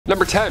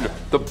Number 10,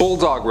 the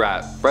Bulldog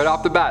Rat. Right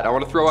off the bat, I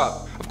want to throw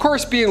up. Of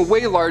course, being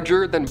way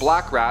larger than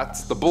black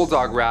rats, the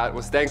Bulldog Rat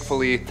was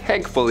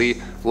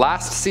thankfully,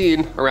 last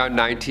seen around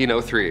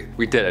 1903.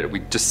 We did it.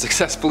 We just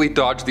successfully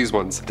dodged these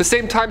ones. The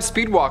same time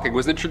speed walking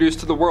was introduced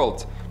to the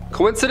world.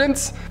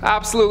 Coincidence?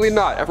 Absolutely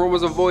not. Everyone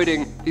was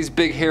avoiding these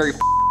big hairy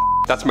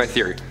That's my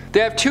theory. They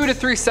have 2 to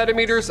 3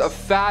 centimeters of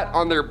fat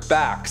on their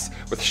backs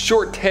with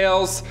short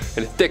tails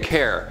and thick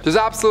hair. There's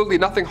absolutely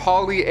nothing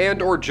holly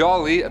and or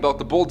jolly about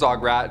the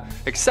Bulldog Rat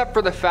except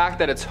for the fact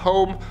that its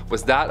home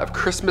was that of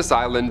Christmas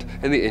Island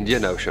in the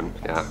Indian Ocean.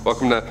 Yeah,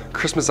 welcome to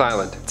Christmas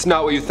Island. It's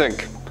not what you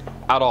think.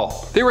 At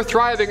all. They were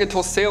thriving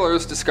until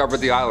sailors discovered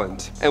the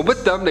island. And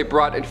with them, they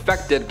brought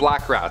infected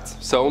black rats.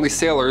 So only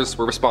sailors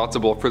were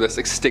responsible for this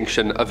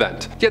extinction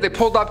event. Yeah, they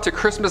pulled up to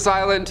Christmas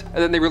Island and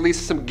then they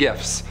released some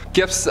gifts.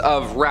 Gifts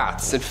of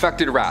rats,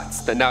 infected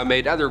rats, that now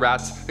made other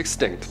rats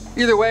extinct.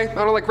 Either way, I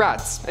don't like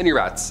rats. Any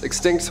rats,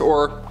 extinct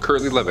or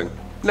currently living.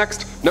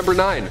 Next, number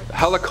 9,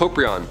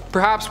 Helicoprion.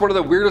 Perhaps one of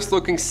the weirdest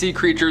looking sea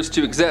creatures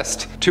to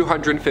exist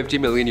 250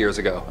 million years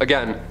ago.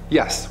 Again,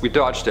 yes, we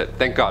dodged it,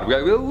 thank God. We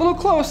got a little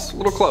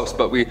close,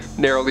 but we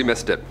narrowly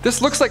missed it.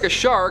 This looks like a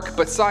shark,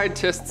 but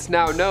scientists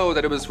now know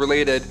that it was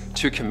related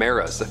to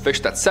chimeras, a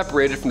fish that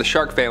separated from the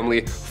shark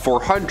family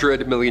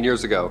 400 million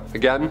years ago.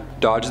 Again,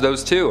 dodge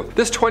those too.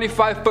 This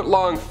 25-foot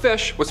long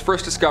fish was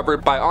first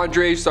discovered by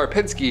Andrei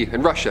Zarpinski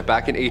in Russia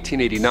back in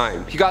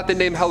 1889. He got the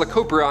name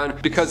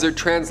Helicoprion because it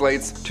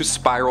translates to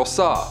spiral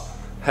saw,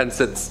 hence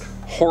its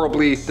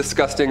horribly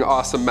disgusting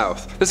awesome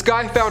mouth. This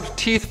guy found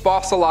teeth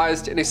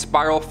fossilized in a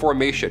spiral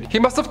formation. He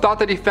must have thought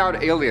that he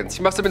found aliens.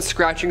 He must have been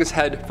scratching his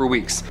head for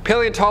weeks.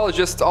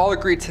 Paleontologists all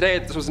agree today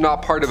that this was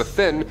not part of a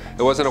fin.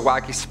 It wasn't a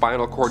wacky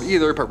spinal cord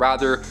either, but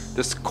rather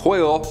this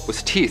coil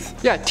was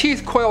teeth. Yeah,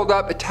 teeth coiled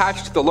up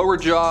attached to the lower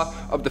jaw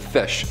of the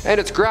fish. And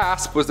its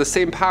grasp was the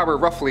same power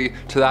roughly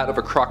to that of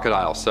a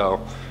crocodile. So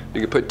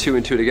you can put 2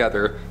 and 2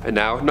 together and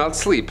now not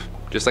sleep.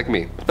 Just like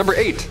me. Number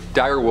 8,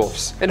 dire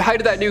wolves. In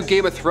height of that new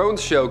Game of Thrones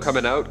show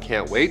coming out,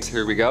 can't wait,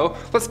 here we go.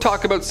 Let's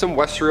talk about some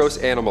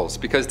Westeros animals,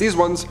 because these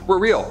ones were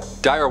real.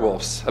 Dire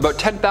wolves. About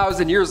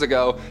 10,000 years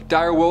ago,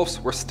 dire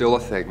wolves were still a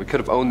thing. We could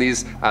have owned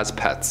these as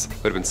pets.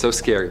 Would have been so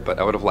scary, but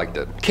I would have liked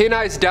it.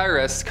 Canis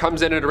dirus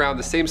comes in at around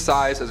the same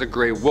size as a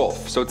gray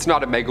wolf, so it's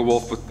not a mega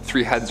wolf with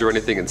 3 heads or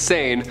anything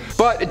insane,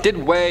 but it did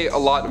weigh a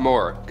lot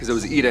more, because it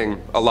was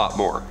eating a lot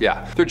more,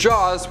 yeah. Their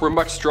jaws were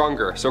much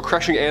stronger, so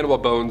crushing animal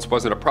bones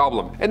wasn't a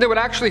problem. And they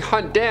would actually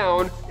hunt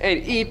down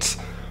and eat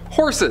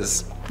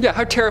horses. Yeah,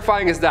 how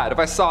terrifying is that? If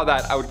I saw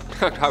that, I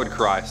would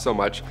cry so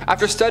much.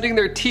 After studying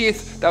their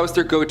teeth, that was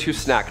their go-to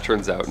snack,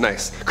 turns out.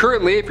 Nice.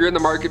 Currently, if you're in the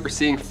market for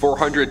seeing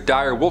 400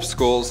 dire wolf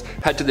skulls,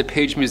 head to the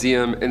Page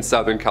Museum in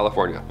Southern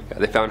California. Yeah,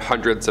 they found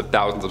hundreds of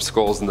thousands of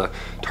skulls in the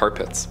tar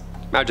pits.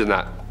 Imagine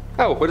that.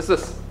 Oh, what is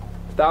this?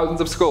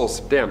 Thousands of skulls.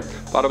 Damn,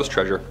 thought it was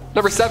treasure.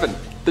 Number 7,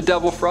 the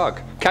devil frog.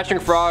 Catching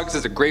frogs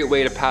is a great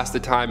way to pass the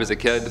time as a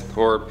kid,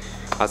 or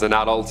as an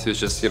adult who's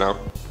just, you know,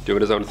 doing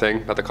his own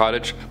thing at the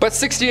cottage. But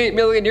 68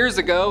 million years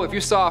ago, if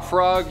you saw a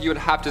frog, you would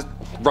have to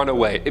run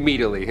away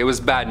immediately. It was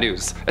bad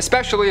news,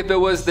 especially if it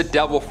was the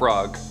devil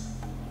frog.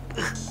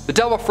 The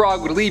devil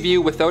frog would leave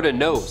you without a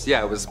nose.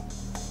 Yeah, it was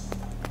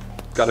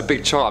got a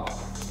big chomp.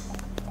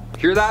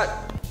 Hear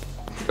that?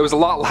 It was a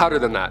lot louder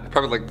than that.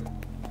 Probably like,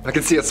 I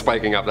can see it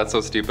spiking up, that's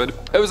so stupid.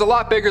 It was a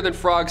lot bigger than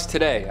frogs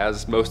today,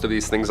 as most of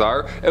these things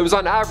are. It was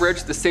on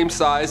average the same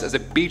size as a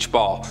beach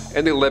ball,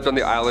 and they lived on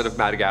the island of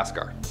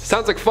Madagascar.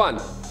 Sounds like fun,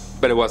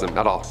 but it wasn't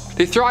at all.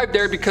 They thrived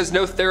there because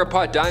no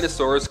theropod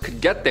dinosaurs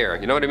could get there,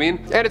 you know what I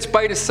mean? And its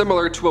bite is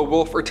similar to a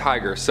wolf or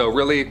tiger, so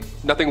really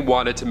nothing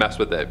wanted to mess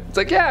with it. It's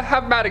like, yeah,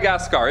 have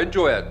Madagascar,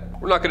 enjoy it.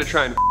 We're not gonna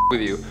try and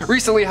with you.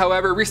 Recently,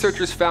 however,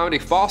 researchers found a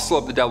fossil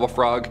of the devil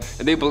frog,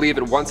 and they believe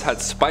it once had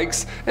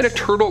spikes and a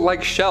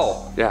turtle-like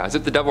shell. Yeah, as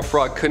if the devil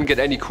frog couldn't get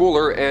any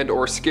cooler and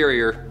or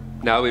scarier.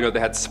 Now we know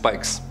they had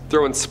spikes.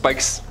 Throw in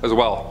spikes as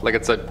well, like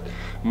it's a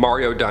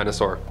Mario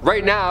dinosaur.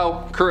 Right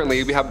now,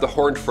 currently, we have the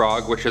horned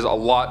frog, which is a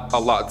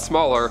lot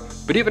smaller,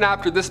 but even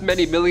after this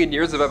many million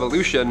years of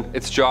evolution,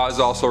 its jaw is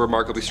also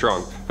remarkably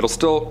strong. It'll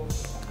still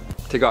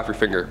take off your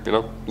finger, you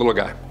know, little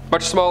guy.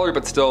 Much smaller,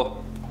 but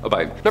still a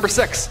bite. Number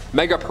 6,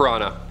 Mega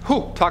Piranha.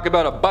 Whew, talk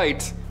about a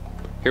bite.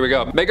 Here we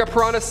go. Mega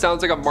Piranha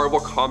sounds like a Marvel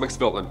Comics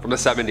villain from the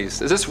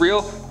 70s. Is this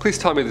real? Please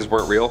tell me these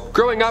weren't real.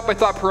 Growing up, I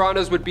thought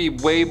piranhas would be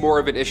way more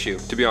of an issue,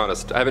 to be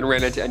honest. I haven't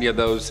ran into any of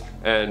those,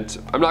 and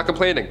I'm not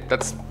complaining.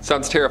 That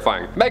sounds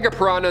terrifying. Mega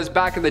Piranhas,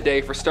 back in the day,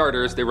 for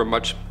starters, they were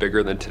much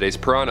bigger than today's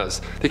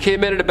piranhas. They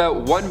came in at about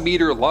 1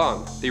 meter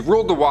long. They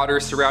ruled the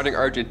waters surrounding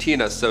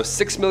Argentina, so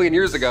 6 million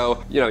years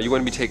ago, you know, you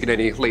wouldn't be taking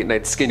any late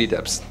night skinny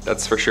dips,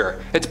 that's for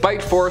sure. Its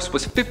bite force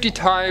was 50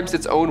 times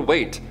its own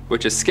weight,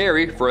 which is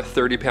scary for a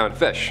 30-pound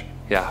fish.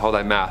 Yeah, all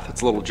that math, it's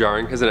a little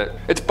jarring, isn't it?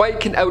 Its bite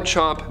can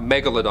out-chomp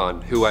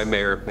megalodon, who I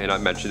may or may not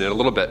mention in a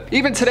little bit.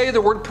 Even today,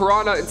 the word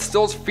piranha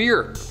instills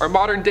fear. Our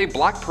modern day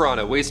black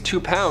piranha weighs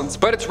 2 pounds,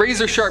 but its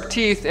razor-sharp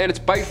teeth and its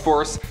bite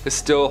force is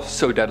still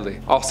so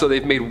deadly. Also,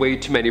 they've made way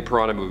too many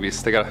piranha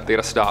movies. They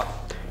gotta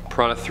stop.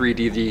 Piranha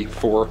 3D,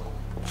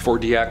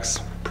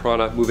 4DX,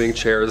 Piranha, moving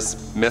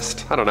chairs,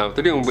 mist. I don't know.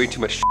 They're doing way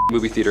too much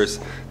movie theaters.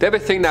 They have a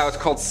thing now, it's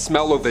called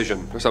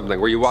smell-o-vision or something,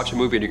 where you watch a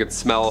movie and you can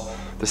smell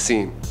the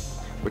scene,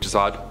 which is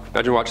odd.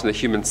 Imagine watching the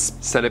human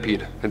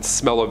centipede and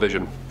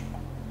smell-o-vision.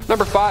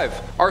 Number 5,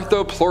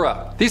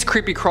 Arthropleura. These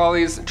creepy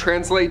crawlies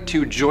translate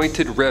to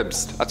jointed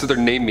ribs. That's what their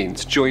name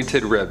means,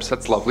 jointed ribs.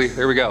 That's lovely.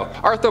 Here we go.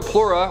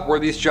 Arthropleura were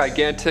these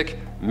gigantic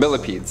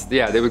millipedes.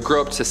 Yeah, they would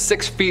grow up to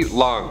 6 feet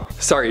long.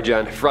 Sorry,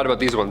 Jen, I forgot about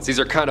these ones. These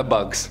are kind of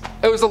bugs.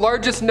 It was the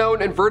largest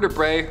known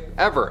invertebrate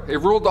ever. It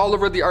ruled all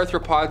over the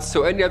arthropods,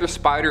 so any other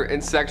spider,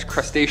 insect,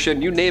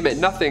 crustacean, you name it,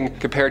 nothing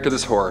compared to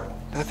this horror.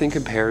 Nothing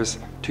compares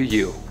to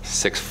you.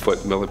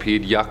 6-foot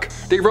millipede, yuck.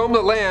 They roamed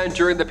the land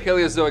during the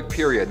Paleozoic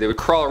period. They would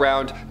crawl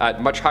around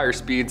at much higher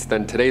speeds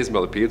than today's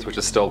millipedes, which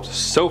is still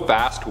so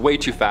fast, way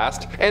too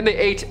fast. And they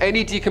ate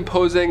any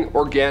decomposing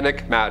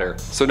organic matter.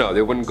 So no,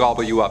 they wouldn't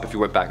gobble you up if you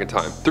went back in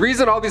time. The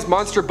reason all these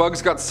monster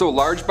bugs got so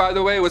large, by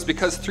the way, was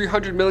because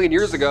 300 million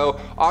years ago,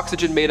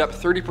 oxygen made up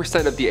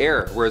 30% of the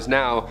air, whereas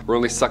now we're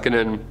only sucking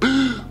in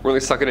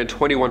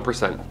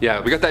 21%.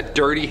 Yeah, we got that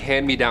dirty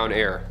hand-me-down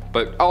air.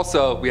 But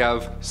also, we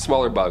have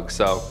smaller bugs,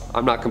 so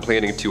I'm not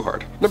complaining too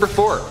hard. Number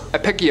 4,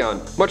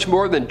 Epicyon. Much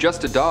more than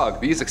just a dog,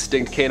 these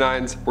extinct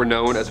canines were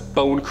known as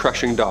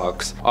bone-crushing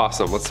dogs.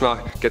 Awesome, let's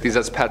not get these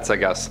as pets, I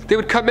guess. They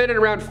would come in at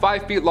around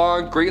 5 feet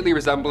long, greatly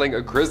resembling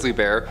a grizzly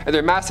bear, and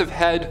their massive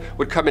head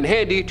would come in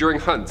handy during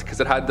hunts, because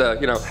it had the,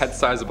 head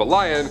size of a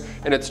lion,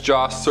 and its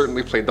jaw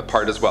certainly played the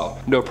part as well.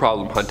 No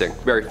problem hunting,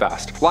 very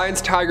fast.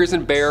 Lions, tigers,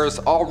 and bears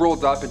all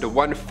rolled up into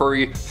one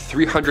furry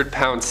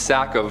 300-pound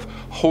sack of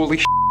holy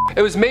shit.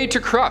 It was made to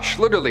crush,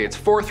 literally. Its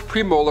 4th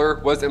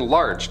premolar was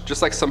enlarged,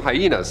 just like some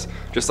hyenas,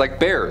 just like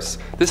bears.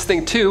 This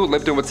thing too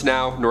lived in what's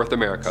now North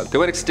America. They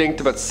went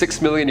extinct about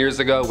 6 million years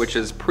ago, which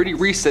is pretty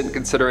recent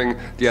considering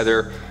the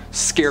other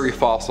scary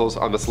fossils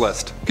on this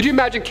list. Could you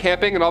imagine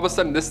camping and all of a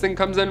sudden this thing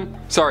comes in?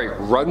 Sorry,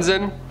 runs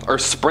in? Or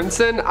sprints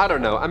in? I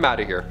don't know, I'm out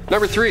of here.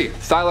 Number 3,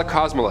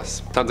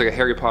 Thylacosmolus. Sounds like a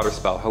Harry Potter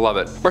spell, I love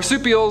it.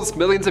 Marsupials,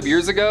 millions of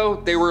years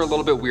ago, they were a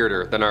little bit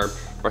weirder than our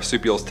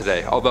marsupials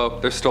today, although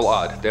they're still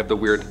odd. They have the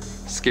weird,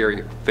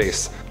 scary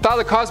face.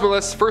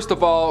 Thylacosmolus, first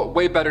of all,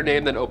 way better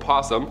name than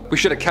opossum. We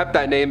should have kept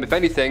that name, if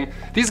anything.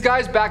 These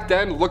guys back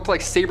then looked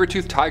like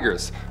saber-toothed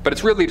tigers, but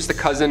it's really just a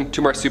cousin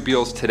to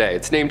marsupials today.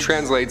 Its name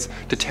translates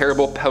to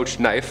terrible pouched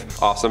knife,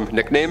 awesome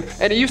nickname,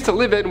 and it used to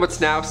live in what's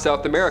now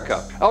South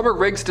America. Elmer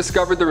Riggs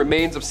discovered the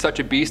remains of such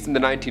a beast in the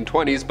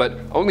 1920s, but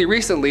only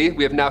recently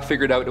we have now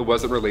figured out it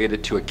wasn't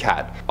related to a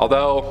cat.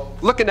 Although,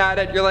 looking at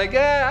it, you're like,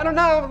 I don't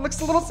know, it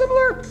looks a little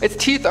similar. Its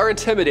teeth are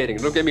intimidating,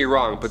 don't get me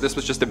wrong, but this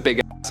was just a big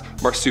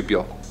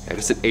marsupial, and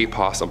it's an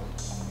apossum,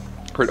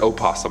 or an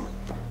opossum,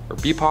 or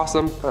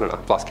bepossum, I don't know,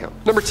 I've lost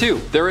count. Number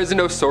 2, there is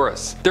no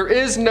saurus. There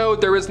is no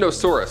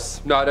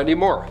saurus, not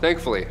anymore,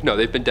 thankfully. No,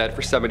 they've been dead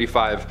for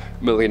 75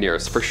 million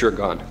years, for sure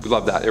gone. We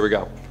love that, here we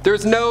go. There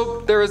is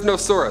no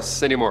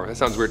saurus anymore. That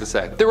sounds weird to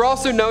say. They were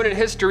also known in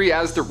history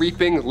as the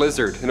reaping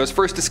lizard, and it was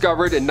first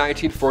discovered in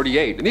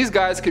 1948. And these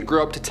guys could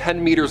grow up to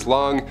 10 meters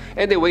long,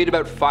 and they weighed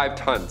about 5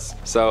 tons.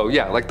 So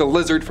yeah, like the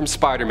lizard from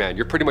Spider-Man,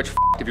 you're pretty much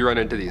f***ed if you run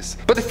into these.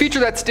 But the feature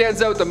that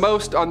stands out the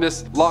most on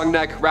this long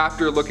neck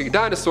raptor-looking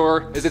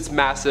dinosaur is its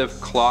massive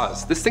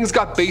claws. This thing's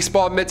got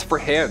baseball mitts for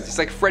hands. It's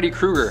like Freddy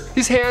Krueger.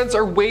 These hands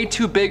are way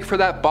too big for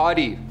that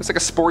body. It's like a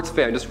sports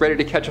fan just ready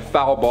to catch a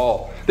foul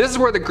ball. This is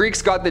where the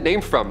Greeks got the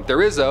name from.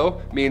 Therizo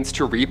means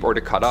to reap or to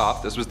cut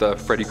off. This was the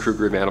Freddy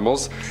Krueger of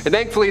animals. And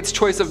thankfully its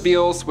choice of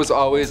meals was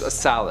always a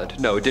salad.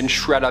 No, it didn't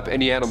shred up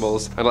any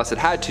animals unless it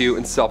had to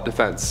in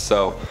self-defense.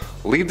 So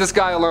leave this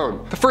guy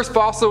alone. The first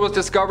fossil was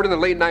discovered in the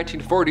late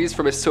 1940s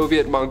from a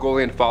Soviet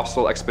Mongolian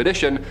fossil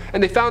expedition,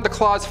 and they found the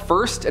claws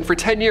first, and for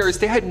 10 years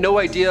they had no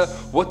idea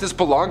what this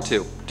belonged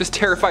to. Just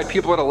terrified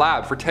people in a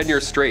lab for 10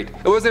 years straight.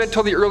 It wasn't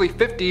until the early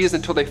 50s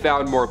until they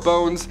found more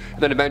bones,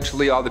 and then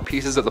eventually all the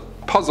pieces of the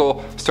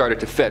puzzle started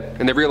to fit,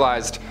 and they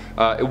realized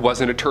it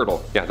wasn't a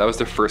turtle. Yeah, that was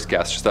their first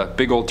guess, just a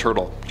big old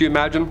turtle. Do you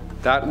imagine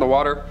that in the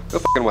water? No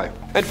fucking way.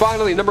 And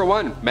finally, number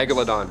 1,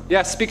 megalodon.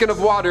 Yeah, speaking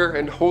of water,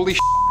 and holy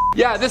shit.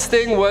 Yeah, this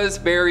thing was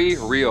very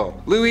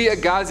real. Louis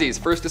Agassiz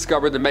first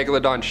discovered the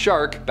megalodon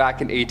shark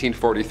back in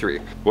 1843.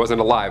 Wasn't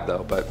alive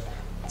though, but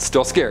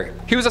still scary.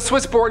 He was a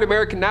Swiss-born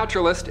American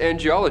naturalist and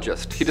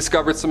geologist. He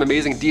discovered some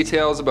amazing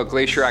details about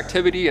glacier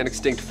activity and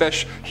extinct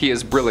fish. He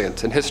is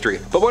brilliant in history.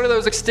 But one of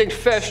those extinct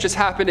fish just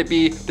happened to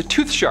be the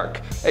tooth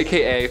shark,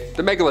 aka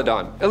the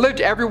megalodon. It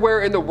lived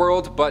everywhere in the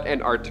world but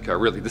Antarctica,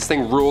 really. This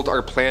thing ruled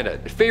our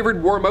planet. It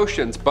favored warm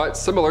oceans, but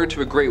similar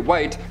to a great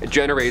white, it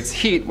generates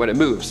heat when it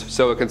moves,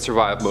 so it can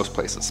survive most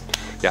places.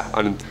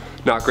 Yeah,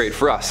 not great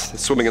for us,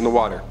 swimming in the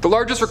water. The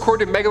largest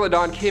recorded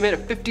megalodon came in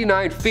at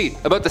 59 feet,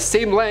 about the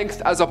same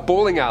length as a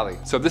bowling alley.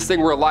 So if this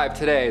thing were alive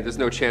today, there's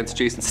no chance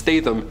Jason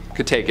Statham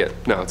could take it.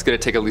 No, it's gonna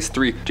take at least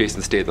 3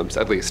 Jason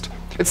Stathams, at least.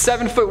 Its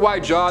 7-foot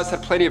wide jaws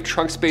had plenty of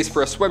trunk space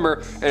for a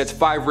swimmer, and its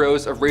 5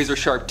 rows of razor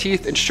sharp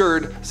teeth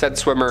ensured said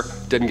swimmer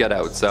didn't get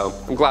out. So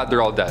I'm glad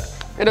they're all dead.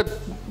 And a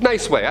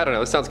nice way. I don't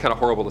know, it sounds kind of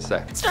horrible to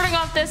say. Starting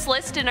off this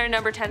list, in our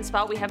number 10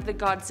 spot we have the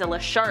Godzilla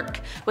shark.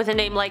 With a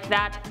name like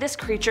that, this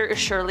creature is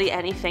surely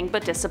anything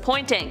but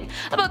disappointing.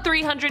 About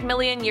 300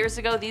 million years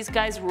ago, these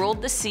guys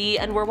ruled the sea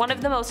and were one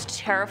of the most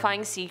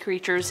terrifying sea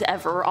creatures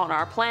ever on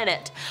our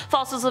planet.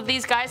 Fossils of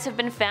these guys have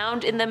been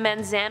found in the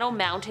Manzano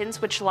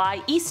Mountains, which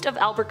lie east of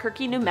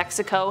Albuquerque, New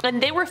Mexico,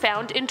 and they were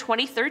found in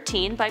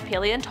 2013 by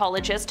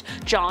paleontologist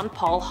John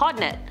Paul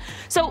Hodnett.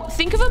 So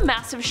think of a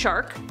massive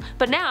shark,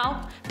 but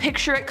now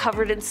picture it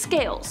covered in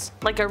scales,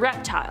 like a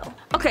reptile.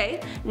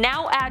 Okay,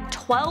 now add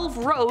 12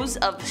 rows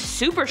of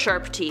super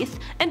sharp teeth,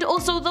 and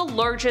also the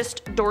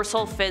largest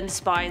dorsal fin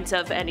spines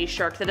of any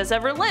shark that has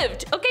ever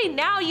lived. Okay,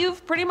 now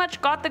you've pretty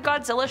much got the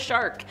Godzilla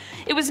shark.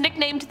 It was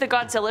nicknamed the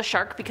Godzilla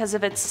shark because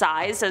of its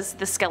size, as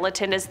the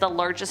skeleton is the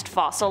largest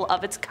fossil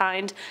of its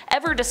kind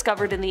ever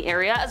discovered in the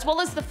area, as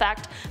well as the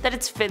fact that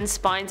its fin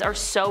spines are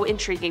so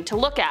intriguing to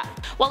look at.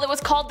 While it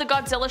was called the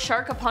Godzilla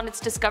shark upon its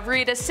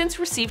discovery, it has since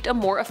received a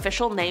more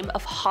official name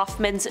of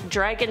Hoffman's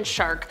dragon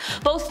shark,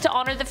 both to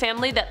honor the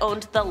family that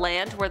owned the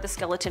land where the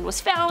skeleton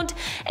was found,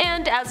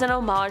 and as an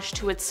homage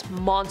to its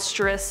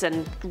monstrous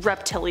and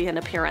reptilian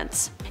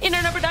appearance. In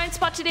our number 9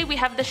 spot today we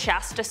have the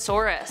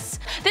Shastasaurus.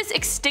 This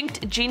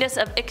extinct genus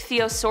of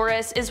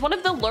Ichthyosaurus is one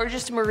of the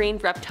largest marine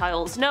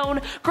reptiles known,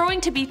 growing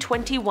to be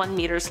 21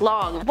 meters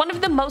long. One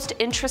of the most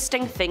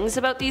interesting things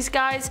about these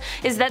guys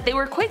is that they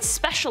were quite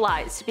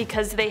specialized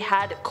because they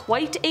had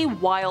quite a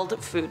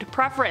wild food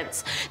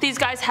preference. These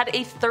guys had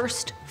a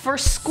thirst for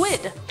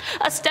squid.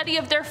 A study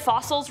of their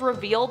fossils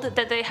revealed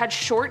that they had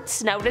short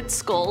snouted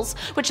skulls,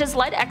 which has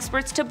led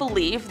experts to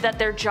believe that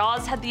their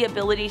jaws had the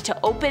ability to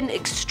open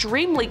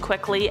extremely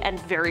quickly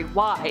and very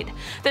wide.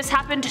 This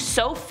happened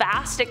so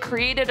fast it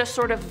created a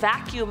sort of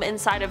vacuum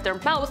inside of their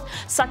mouth,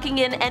 sucking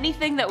in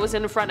anything that was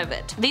in front of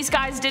it. These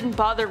guys didn't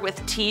bother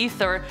with teeth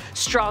or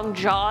strong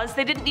jaws,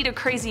 they didn't need a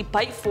crazy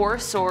bite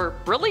force or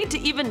really to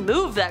even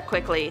move that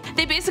quickly.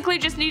 They basically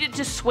just needed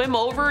to swim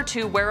over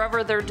to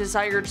wherever their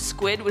desired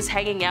squid was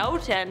hanging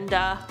out and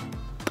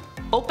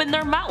open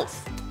their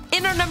mouth.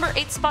 In our number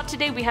 8 spot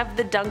today we have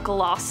the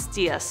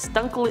Dunkleosteus.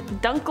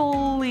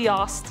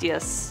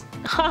 Dunkleosteus.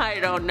 I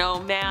don't know,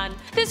 man.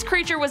 This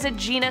creature was a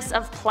genus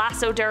of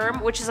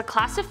Placoderm, which is a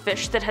class of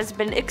fish that has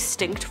been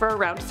extinct for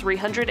around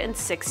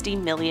 360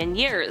 million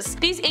years.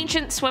 These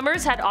ancient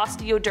swimmers had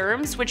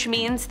osteoderms, which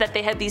means that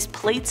they had these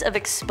plates of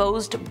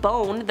exposed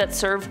bone that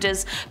served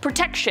as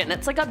protection.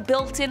 It's like a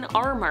built-in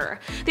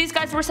armor. These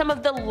guys were some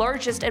of the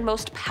largest and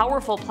most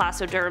powerful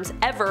Placoderms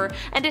ever,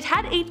 and it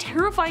had a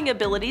terrifying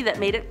ability that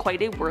made it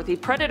quite a worthy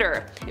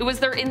predator. It was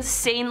their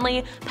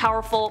insanely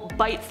powerful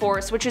bite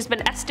force, which has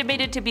been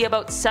estimated to be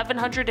about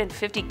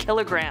 750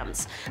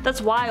 kilograms. That's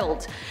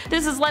wild.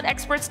 This has led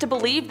experts to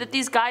believe that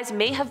these guys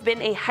may have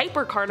been a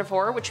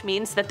hypercarnivore, which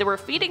means that they were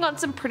feeding on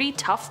some pretty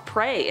tough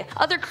prey.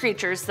 Other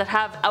creatures that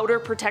have outer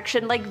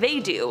protection like they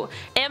do.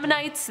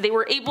 Ammonites, they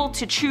were able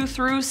to chew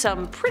through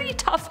some pretty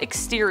tough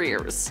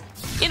exteriors.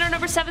 In our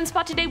number 7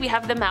 spot today we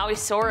have the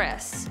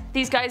Mauisaurus.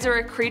 These guys are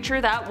a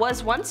creature that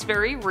was once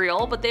very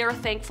real, but they are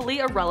thankfully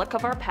a relic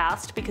of our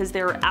past because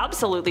they are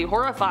absolutely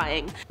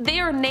horrifying.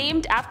 They are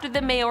named after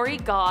the Maori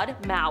god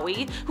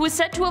Maui, who is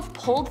said to have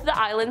pulled the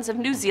islands of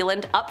New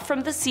Zealand up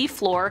from the sea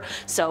floor,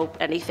 so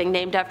anything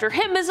named after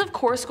him is of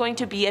course going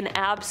to be an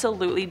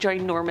absolutely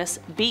ginormous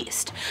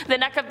beast. The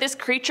neck of this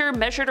creature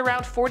measured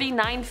around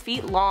 49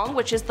 feet long,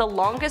 which is the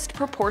longest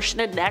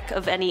proportionate neck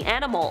of any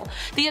animal.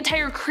 The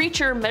entire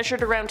creature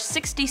measured around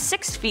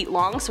 66 feet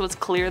long, so it's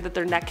clear that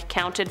their neck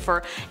counted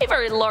for a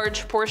very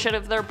large portion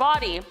of their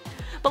body.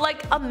 But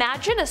like,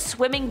 imagine a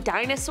swimming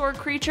dinosaur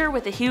creature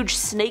with a huge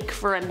snake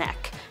for a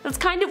neck. That's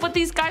kind of what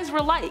these guys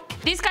were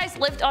like. These guys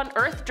lived on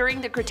Earth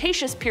during the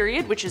Cretaceous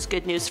period, which is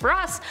good news for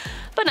us,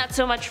 but not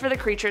so much for the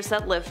creatures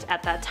that lived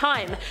at that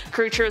time.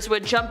 Creatures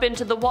would jump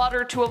into the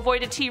water to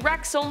avoid a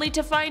T-Rex only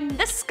to find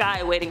this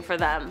guy waiting for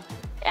them.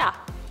 Yeah.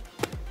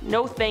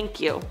 No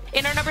thank you.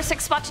 In our number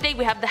 6 spot today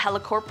we have the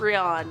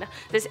Helicoprion.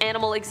 This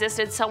animal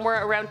existed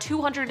somewhere around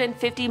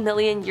 250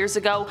 million years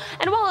ago,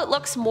 and while it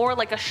looks more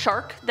like a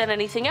shark than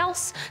anything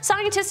else,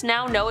 scientists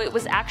now know it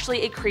was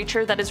actually a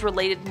creature that is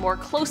related more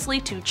closely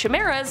to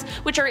chimeras,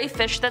 which are a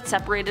fish that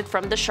separated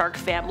from the shark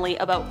family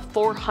about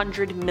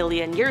 400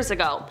 million years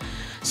ago.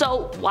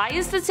 So why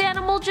is this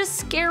animal just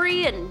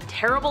scary and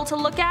terrible to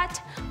look at?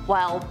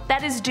 Well,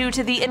 that is due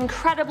to the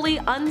incredibly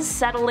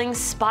unsettling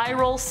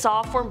spiral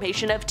saw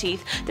formation of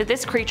teeth that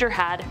this creature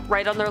had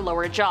right on their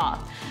lower jaw.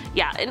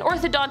 Yeah, an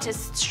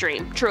orthodontist's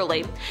dream,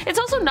 truly. It's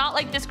also not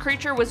like this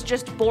creature was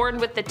just born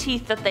with the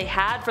teeth that they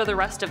had for the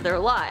rest of their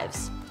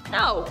lives.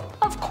 No,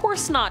 of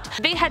course not.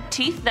 They had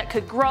teeth that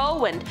could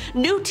grow, and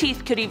new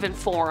teeth could even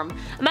form.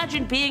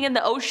 Imagine being in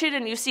the ocean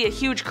and you see a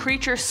huge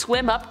creature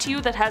swim up to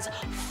you that has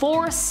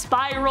 4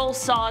 spiral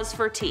saws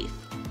for teeth.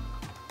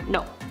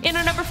 No. In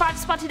our number 5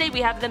 spot today we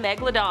have the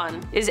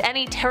megalodon. Is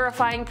any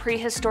terrifying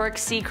prehistoric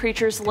sea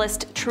creatures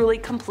list truly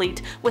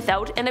complete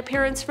without an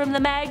appearance from the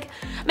Meg?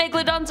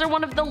 Megalodons are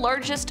one of the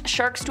largest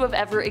sharks to have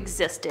ever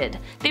existed.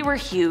 They were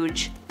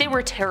huge. They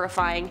were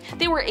terrifying,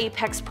 they were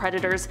apex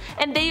predators,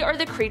 and they are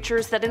the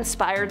creatures that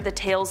inspired the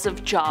tales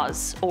of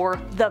Jaws, or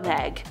the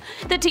Meg.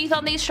 The teeth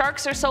on these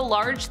sharks are so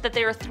large that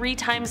they are 3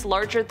 times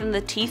larger than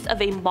the teeth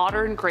of a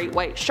modern great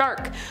white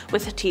shark.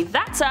 With teeth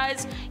that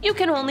size, you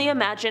can only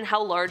imagine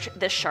how large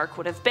this shark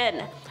would have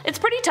been. It's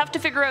pretty tough to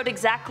figure out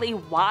exactly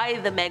why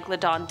the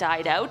megalodon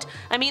died out.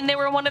 I mean, they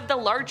were one of the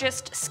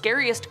largest,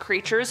 scariest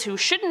creatures who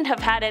shouldn't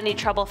have had any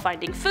trouble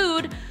finding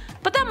food,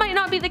 but that might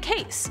not be the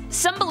case.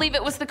 Some believe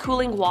it was the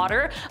cooling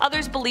water,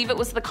 others believe it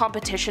was the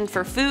competition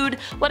for food.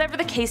 Whatever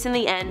the case in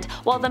the end,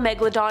 while the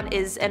megalodon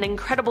is an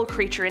incredible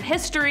creature in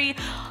history,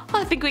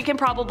 I think we can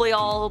probably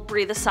all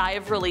breathe a sigh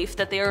of relief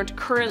that they aren't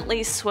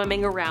currently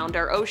swimming around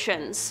our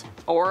oceans.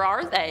 Or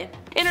are they?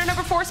 In our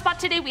number 4 spot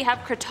today we have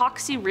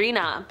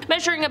Cretoxyrhina.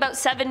 Measuring about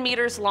 7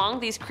 meters long,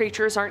 these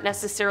creatures aren't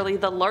necessarily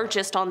the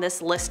largest on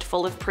this list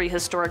full of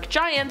prehistoric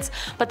giants,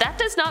 but that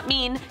does not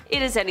mean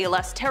it is any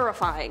less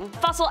terrifying.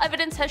 Fossil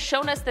evidence has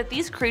shown us that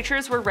these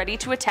creatures were ready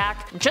to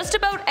attack just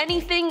about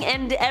anything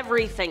and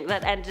everything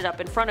that ended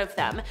up in front of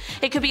them.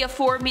 It could be a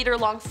 4-meter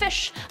long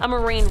fish, a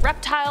marine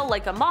reptile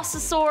like a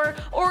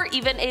mosasaur, or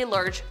even a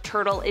large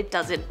turtle, it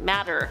doesn't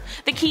matter.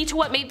 The key to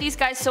what made these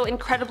guys so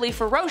incredibly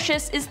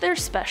ferocious is their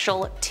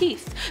special teeth.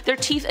 Their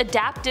teeth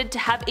adapted to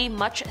have a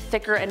much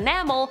thicker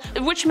enamel,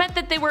 which meant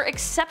that they were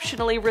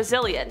exceptionally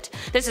resilient.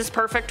 This is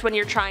perfect when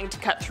you're trying to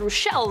cut through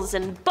shells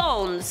and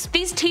bones.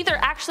 These teeth are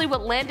actually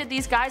what landed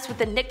these guys with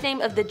the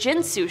nickname of the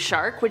Jinsu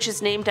shark, which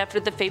is named after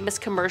the famous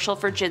commercial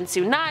for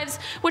Jinsu knives,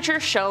 which are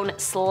shown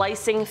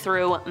slicing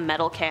through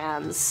metal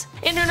cans.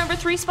 In our number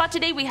 3 spot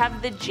today we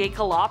have the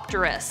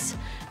Jacalopterus.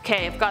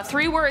 Okay, I've got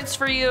 3 words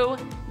for you: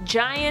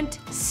 giant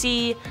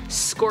sea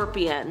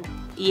scorpion.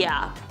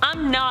 Yeah,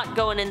 I'm not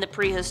going in the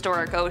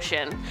prehistoric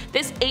ocean.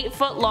 This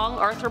 8-foot long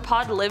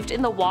arthropod lived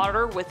in the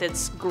water with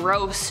its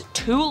gross,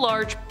 too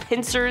large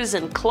pincers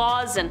and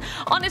claws, and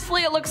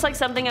honestly it looks like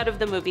something out of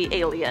the movie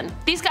Alien.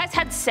 These guys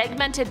had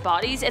segmented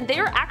bodies, and they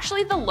are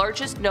actually the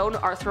largest known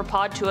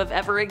arthropod to have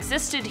ever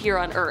existed here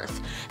on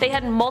Earth. They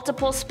had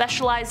multiple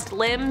specialized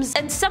limbs,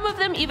 and some of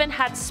them even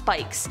had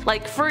spikes,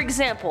 like for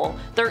example,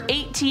 their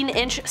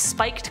 18-inch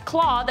spiked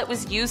claw that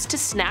was used to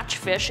snatch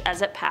fish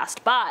as it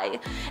passed by.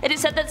 It is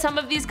said that some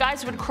of these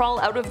guys would crawl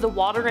out of the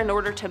water in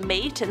order to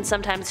mate and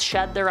sometimes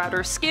shed their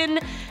outer skin,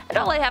 and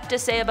all I have to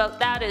say about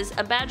that is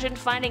imagine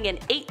finding an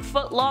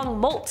 8-foot long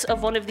molt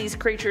of one of these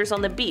creatures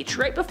on the beach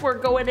right before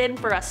going in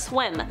for a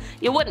swim.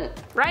 You wouldn't,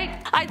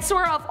 right? I'd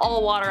swear off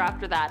all water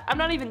after that. I'm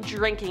not even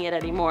drinking it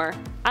anymore.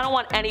 I don't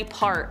want any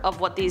part of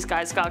what these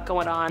guys got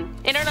going on.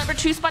 In our number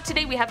 2 spot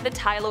today we have the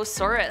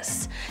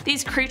Tylosaurus.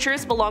 These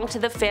creatures belong to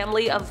the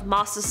family of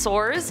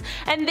mosasaurs,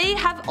 and they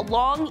have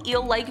long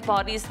eel-like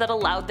bodies that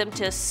allowed them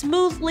to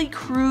smoothly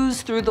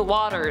cruise through the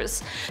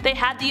waters. They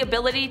had the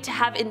ability to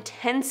have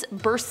intense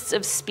bursts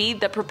of speed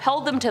that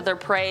propelled them to their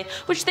prey,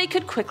 which they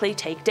could quickly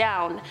take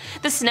down.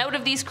 The snout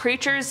of these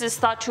creatures is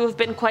thought to have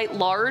been quite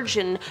large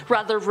and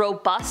rather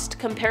robust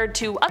compared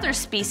to other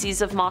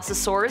species of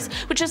mosasaurs,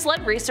 which has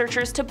led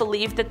researchers to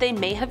believe that they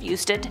may have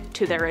used it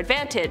to their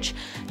advantage.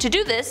 To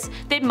do this,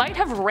 they might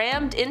have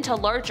rammed into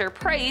larger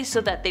prey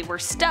so that they were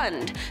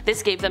stunned.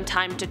 This gave them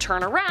time to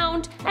turn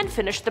around and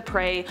finish the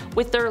prey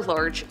with their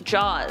large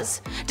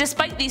jaws.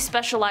 Despite these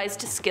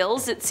specialized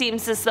skills, it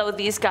seems as though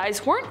these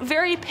guys weren't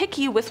very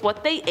picky with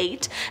what they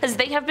ate, as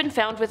they have been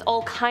found with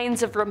all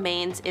kinds of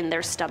remains in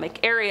their stomach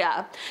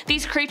area.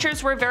 These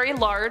creatures were very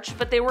large,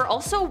 but they were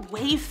also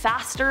way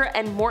faster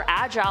and more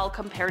agile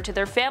compared to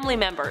their family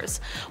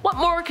members. What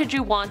more could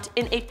you want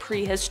in a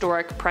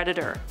prehistoric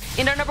predator?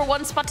 In our number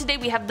 1 spot today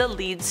we have the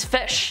Leeds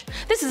fish.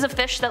 This is a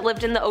fish that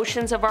lived in the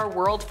oceans of our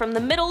world from the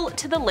middle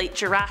to the late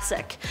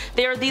Jurassic.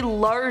 They are the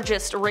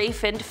largest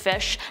ray-finned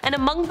fish and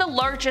among the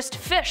largest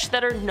fish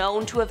that are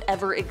known to have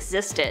ever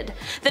existed.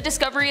 The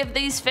discovery of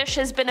these fish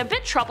has been a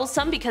bit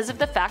troublesome because of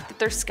the fact that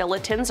their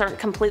skeletons aren't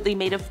completely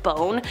made of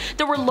bone.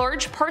 There were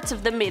large parts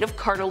of them made of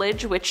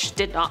cartilage which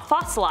did not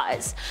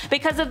fossilize.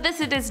 Because of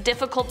this, it is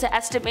difficult to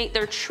estimate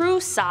their true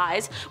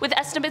size, with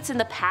estimates in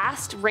the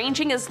past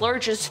ranging as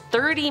large as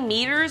 30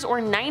 meters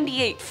or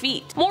 98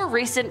 feet. More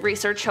recent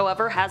research,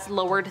 however, has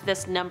lowered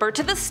this number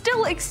to the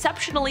still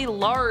exceptionally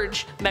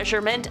large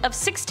measurement of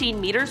 16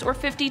 meters or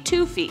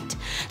 52 feet.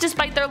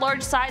 Despite their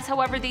large size,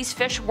 however, these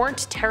fish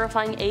weren't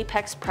terrifying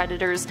apex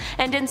predators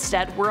and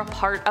instead were a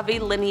part of a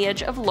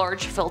lineage of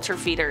large filter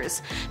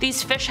feeders.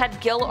 These fish had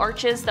gill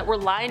arches that were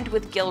lined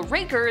with gill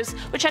rakers,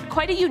 which had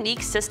quite a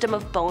unique system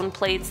of bone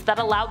plates that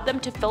allowed them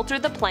to filter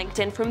the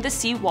plankton from the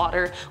sea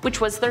water,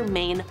 which was their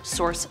main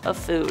source of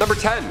food. Number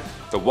 10,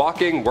 the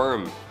walking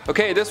worm.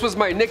 Okay, this was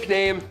my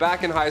nickname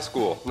back in high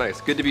school.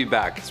 Nice, good to be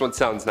back. This one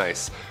sounds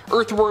nice.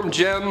 Earthworm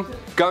Jim,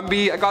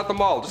 Gumby, I got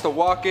them all. Just a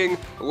walking,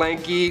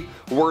 lanky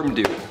worm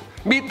dude.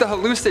 Meet the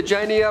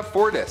Hallucigenia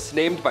fortis,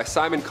 named by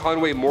Simon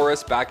Conway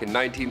Morris back in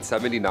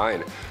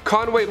 1979.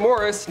 Conway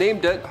Morris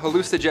named it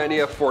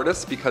Hallucigenia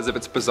fortis because of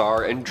its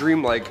bizarre and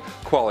dreamlike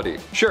quality.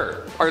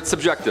 Sure, art's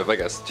subjective, I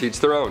guess, to each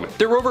their own.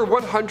 There were over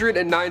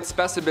 109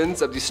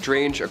 specimens of these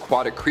strange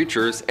aquatic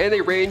creatures, and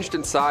they ranged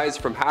in size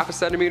from half a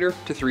centimeter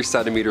to 3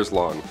 centimeters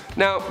long.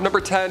 Now, number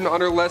 10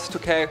 on our list,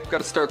 okay,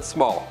 gotta start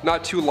small,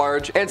 not too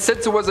large, and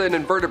since it was an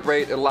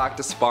invertebrate, it lacked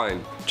a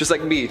spine. Just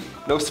like me,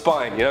 no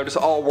spine, you know, just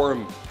all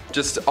worm.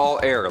 Just all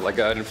air, like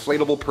an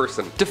inflatable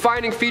person.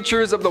 Defining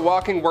features of the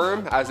walking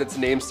worm, as its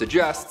name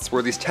suggests,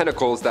 were these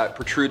tentacles that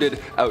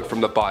protruded out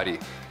from the body.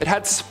 It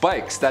had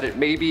spikes that it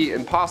maybe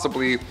and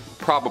possibly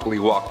probably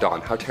walked on.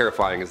 How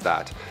terrifying is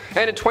that?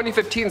 And in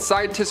 2015,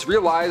 scientists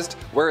realized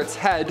where its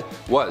head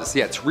was.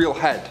 Yeah, its real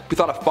head. We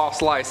thought a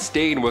fossilized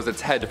stain was its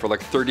head for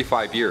like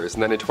 35 years,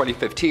 and then in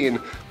 2015,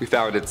 we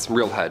found its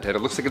real head, and it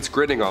looks like it's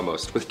grinning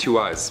almost, with 2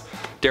 eyes.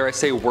 Dare I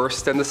say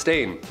worse than the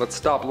stain? Let's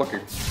stop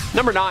looking.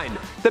 Number 9.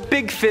 The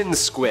big fin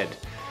squid.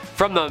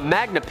 From the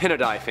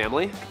Magnapinidae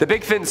family, the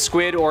big fin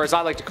squid, or as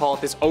I like to call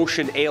it, this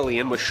ocean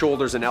alien with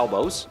shoulders and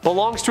elbows,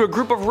 belongs to a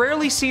group of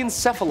rarely seen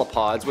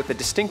cephalopods with a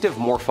distinctive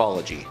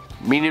morphology,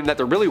 meaning that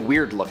they're really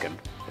weird looking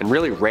and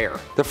really rare.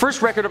 The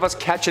first record of us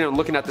catching and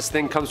looking at this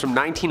thing comes from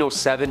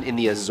 1907 in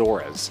the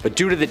Azores, but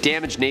due to the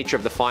damaged nature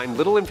of the find,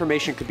 little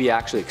information could be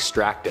actually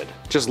extracted.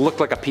 It just looked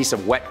like a piece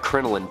of wet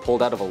crinoline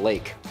pulled out of a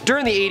lake.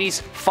 During the 80s,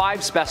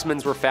 5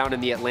 specimens were found in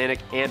the Atlantic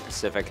and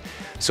Pacific,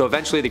 so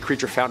eventually the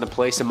creature found a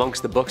place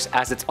amongst the books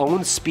as its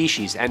own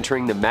species,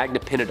 entering the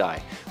Magnapinidae,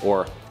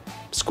 or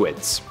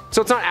squids.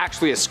 So it's not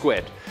actually a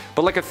squid,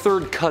 but like a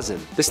third cousin.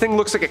 This thing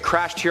looks like it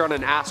crashed here on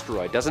an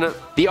asteroid, doesn't it?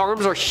 The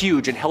arms are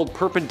huge and held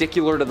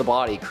perpendicular to the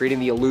body, creating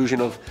the illusion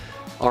of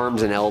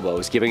arms and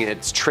elbows, giving it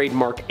its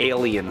trademark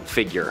alien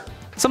figure.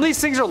 Some of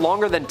these things are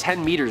longer than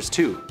 10 meters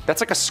too.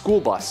 That's like a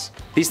school bus.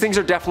 These things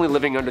are definitely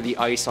living under the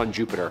ice on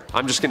Jupiter.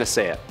 I'm just gonna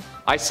say it.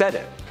 I said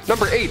it.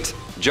 Number 8.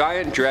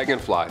 Giant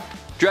dragonfly.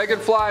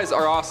 Dragonflies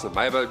are awesome.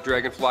 I have a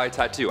dragonfly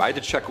tattoo. I had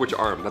to check which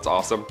arm. That's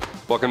awesome.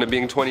 Welcome to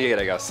being 28,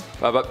 I guess.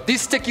 But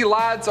these sticky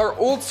lads are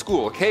old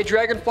school, okay?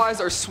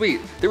 Dragonflies are sweet.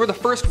 They were the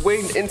first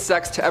winged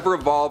insects to ever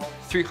evolve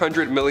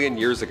 300 million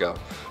years ago.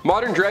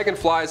 Modern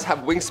dragonflies have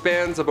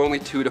wingspans of only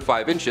 2 to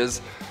 5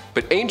 inches,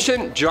 but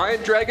ancient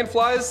giant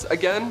dragonflies,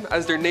 again,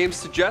 as their name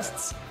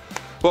suggests,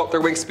 well,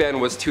 their wingspan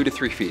was 2 to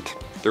 3 feet.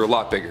 They're a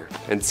lot bigger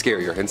and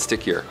scarier and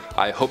stickier.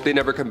 I hope they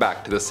never come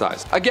back to this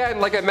size.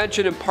 Again, like I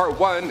mentioned in part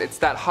 1, it's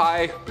that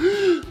high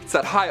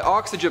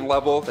oxygen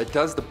level that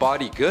does the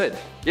body good.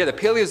 Yeah, the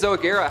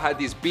Paleozoic era had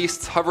these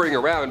beasts hovering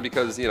around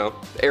because, you know,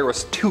 the air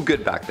was too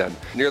good back then.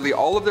 Nearly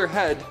all of their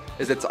head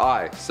is its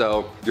eye,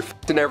 so you're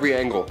f***ed in every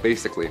angle,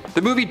 basically.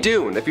 The movie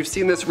Dune, if you've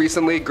seen this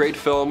recently, great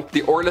film.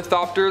 The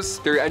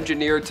ornithopters, they're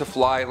engineered to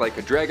fly like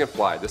a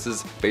dragonfly. This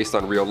is based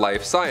on real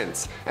life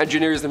science.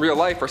 Engineers in real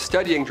life are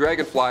studying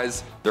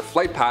dragonflies, their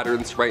flight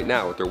patterns right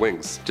now with their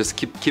wings. Just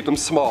keep them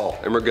small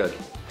and we're good.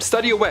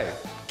 Study away,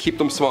 keep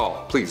them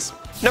small, please.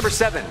 Number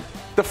 7.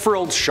 The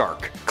frilled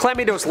shark.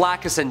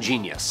 Chlamydoslacus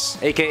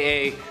ingenius,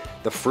 aka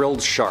the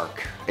frilled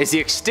shark, is the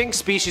extinct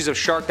species of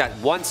shark that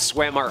once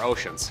swam our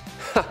oceans.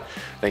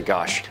 Thank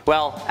gosh.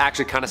 Well,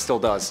 actually kinda still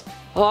does.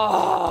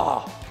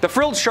 Oh. The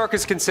frilled shark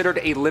is considered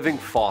a living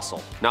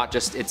fossil, not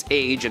just its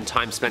age and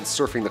time spent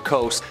surfing the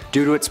coast,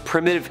 due to its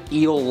primitive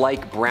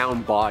eel-like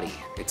brown body.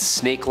 Its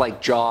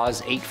snake-like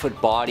jaws, 8-foot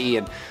body,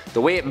 and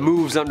the way it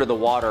moves under the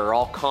water are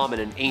all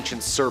common in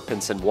ancient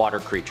serpents and water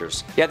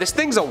creatures. Yeah, this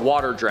thing's a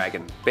water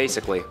dragon,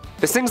 basically.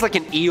 This thing's like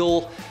an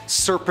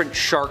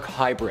eel-serpent-shark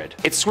hybrid.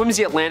 It swims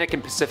the Atlantic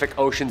and Pacific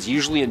Oceans,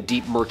 usually in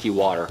deep, murky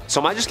water. So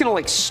am I just gonna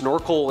like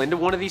snorkel into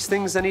one of these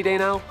things any day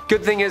now?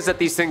 Good thing is that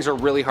these things are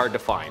really hard to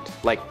find.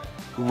 Like,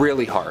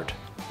 really hard.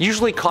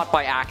 Usually caught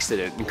by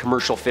accident in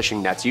commercial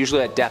fishing nets,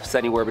 usually at depths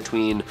anywhere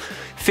between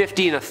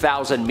 50 and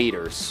 1,000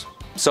 meters.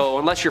 So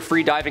unless you're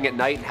free diving at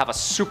night and have a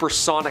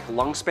supersonic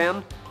lung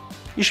span,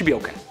 you should be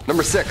okay.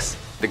 Number 6.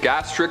 The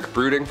gastric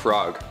brooding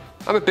frog.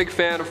 I'm a big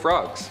fan of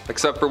frogs,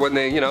 except for when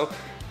they, you know,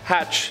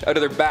 hatch out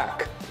of their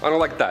back. I don't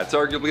like that. It's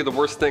arguably the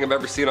worst thing I've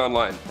ever seen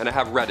online, and I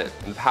have read it,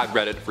 and I've had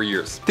read it for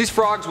years. These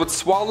frogs would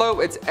swallow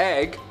its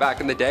egg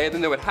back in the day, and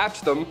then they would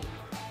hatch them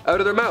out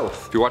of their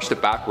mouth. If you watched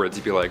it backwards,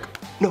 you'd be like,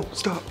 no,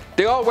 stop.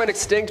 They all went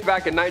extinct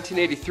back in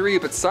 1983,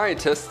 but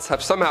scientists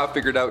have somehow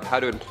figured out how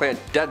to implant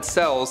dead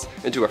cells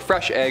into a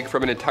fresh egg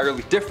from an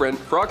entirely different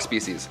frog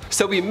species.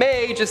 So we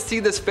may just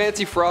see this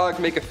fancy frog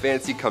make a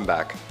fancy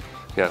comeback.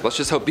 Yeah, let's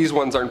just hope these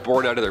ones aren't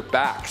born out of their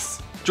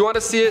backs. Do you want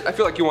to see it? I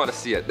feel like you want to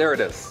see it. There it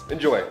is.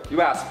 Enjoy.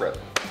 You asked for it.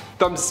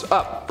 Thumbs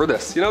up for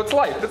this. You know, it's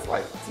life,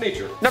 it's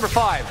nature. Number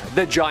 5,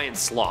 the giant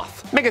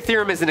sloth.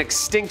 Megatherium is an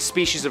extinct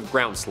species of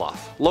ground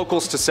sloth.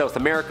 Locals to South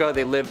America,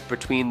 they lived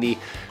between the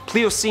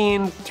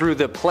Pliocene through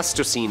the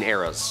Pleistocene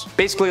eras.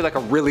 Basically like a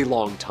really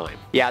long time.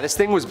 Yeah, this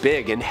thing was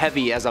big and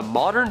heavy as a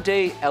modern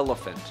day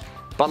elephant,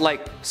 but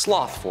like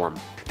sloth form.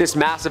 This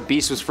massive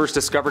beast was first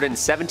discovered in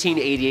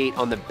 1788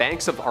 on the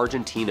banks of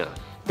Argentina.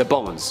 The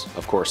bones,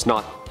 of course,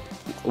 not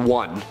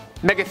one,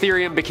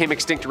 Megatherium became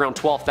extinct around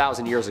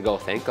 12,000 years ago,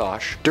 thank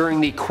gosh,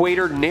 during the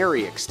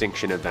Quaternary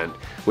extinction event,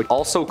 which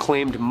also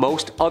claimed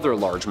most other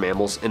large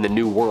mammals in the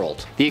New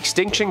World. The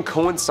extinction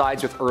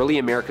coincides with early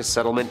America's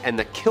settlement and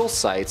the kill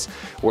sites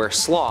where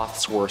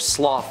sloths were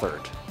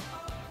slaughtered.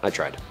 I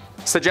tried.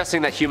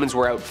 Suggesting that humans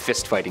were out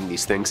fist-fighting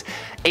these things,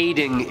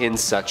 aiding in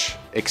such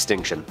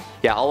extinction.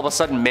 Yeah, all of a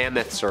sudden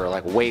mammoths are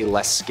like way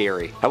less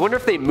scary. I wonder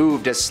if they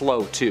moved as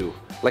slow too.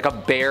 Like a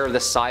bear the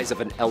size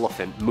of an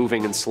elephant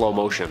moving in slow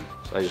motion.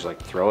 So I just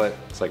like throw it,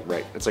 it's like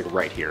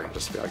right here.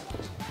 Just be like,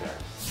 there.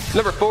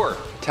 Number 4,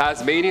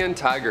 Tasmanian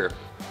tiger.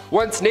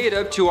 Once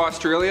native to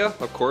Australia,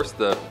 of course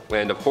the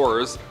land of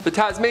horrors, the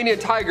Tasmanian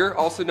tiger,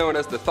 also known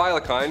as the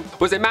thylacine,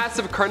 was a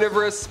massive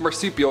carnivorous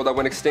marsupial that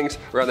went extinct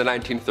around the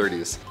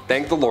 1930s.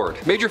 Thank the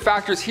Lord. Major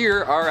factors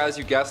here are, as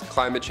you guessed,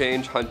 climate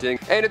change, hunting,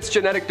 and its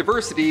genetic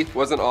diversity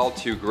wasn't all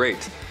too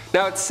great.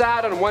 Now it's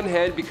sad on one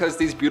hand because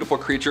these beautiful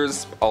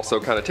creatures, also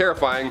kind of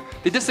terrifying,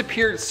 they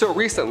disappeared so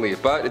recently,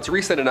 but it's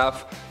recent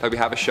enough that we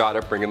have a shot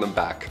at bringing them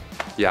back.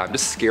 Yeah, I'm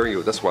just scaring you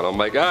with this one. I'm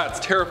like, it's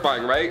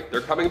terrifying, right?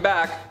 They're coming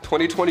back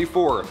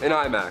 2024 in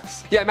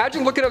IMAX. Yeah,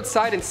 imagine looking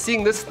outside and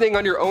seeing this thing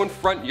on your own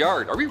front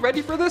yard. Are we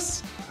ready for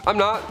this? I'm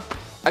not.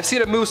 I've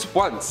seen a moose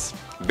once.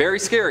 Very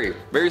scary,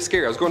 very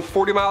scary. I was going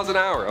 40 miles an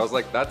hour. I was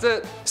like, that's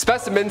it.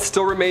 Specimens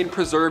still remain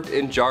preserved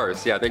in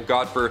jars. Yeah, thank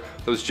God for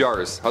those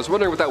jars. I was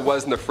wondering what that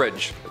was in the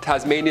fridge. A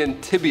Tasmanian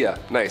tibia.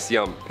 Nice,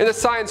 yum. In the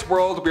science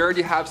world, we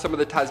already have some of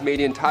the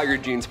Tasmanian tiger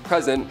genes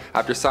present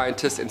after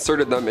scientists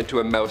inserted them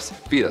into a mouse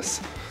fetus.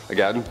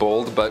 Again,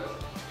 bold, but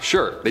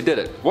sure, they did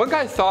it. One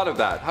guy thought of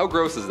that. How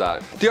gross is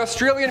that? The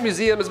Australian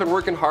Museum has been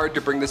working hard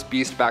to bring this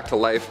beast back to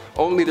life,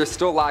 only they're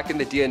still lacking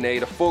the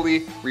DNA to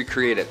fully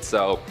recreate it.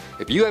 So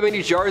if you have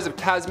any jars of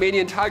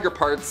Tasmanian tiger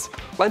parts,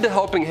 lend a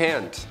helping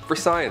hand for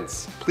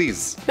science,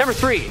 please. Number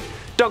 3.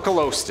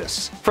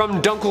 Dunkelostis, from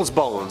Dunkel's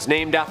bones,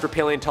 named after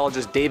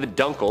paleontologist David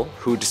Dunkel,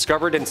 who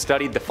discovered and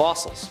studied the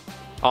fossils.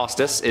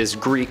 Ostis is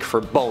Greek for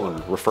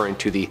bone, referring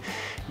to the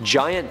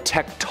giant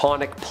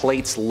tectonic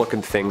plates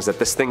looking things that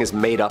this thing is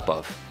made up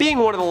of. Being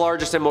one of the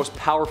largest and most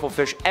powerful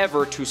fish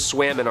ever to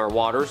swim in our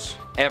waters,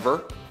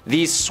 ever,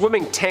 these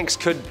swimming tanks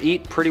could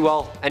eat pretty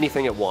well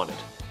anything it wanted,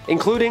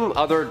 including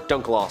other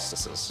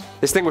Dunkelostises.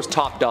 This thing was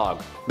top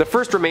dog. The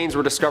first remains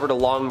were discovered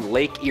along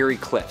Lake Erie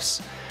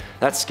cliffs.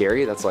 That's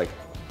scary, that's like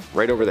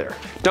right over there.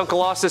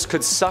 Dunkelostis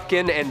could suck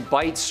in and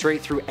bite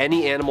straight through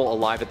any animal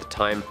alive at the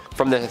time,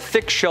 from the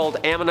thick-shelled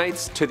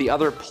ammonites to the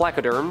other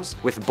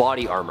placoderms with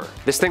body armor.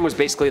 This thing was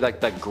basically like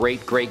the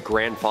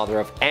great-great-grandfather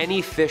of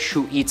any fish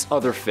who eats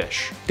other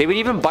fish. They would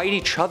even bite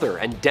each other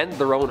and dent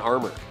their own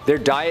armor. Their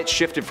diet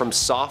shifted from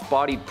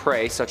soft-bodied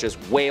prey such as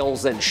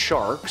whales and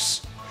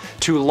sharks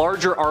to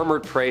larger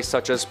armored prey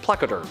such as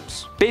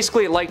placoderms.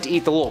 Basically it liked to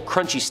eat the little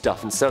crunchy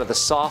stuff instead of the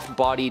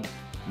soft-bodied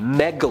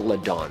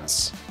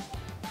megalodons.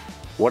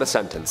 What a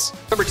sentence.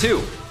 Number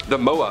 2, the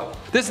moa.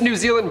 This New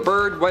Zealand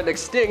bird went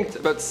extinct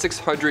about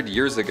 600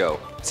 years ago.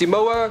 See,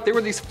 moa, they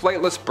were these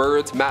flightless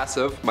birds,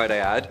 massive, might I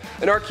add,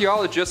 and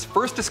archaeologists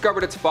first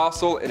discovered its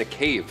fossil in a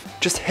cave,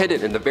 just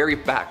hidden in the very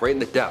back, right in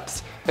the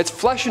depths. Its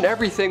flesh and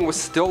everything was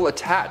still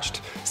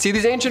attached. See,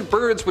 these ancient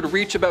birds would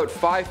reach about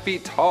 5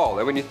 feet tall,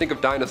 and when you think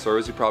of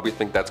dinosaurs, you probably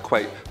think that's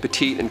quite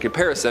petite in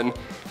comparison,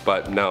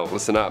 but no,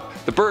 listen up.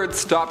 The birds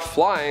stopped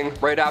flying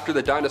right after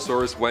the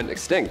dinosaurs went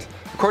extinct.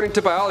 According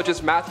to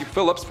biologist Matthew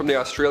Phillips from the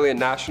Australian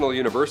National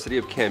University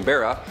of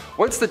Canberra,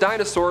 once the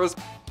dinosaurs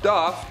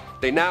off,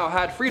 they now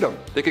had freedom.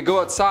 They could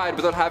go outside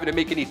without having to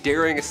make any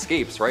daring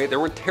escapes, right? They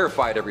weren't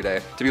terrified every day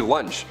to be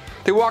lunch.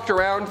 They walked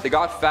around, they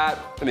got fat,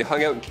 and they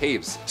hung out in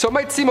caves. So it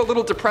might seem a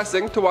little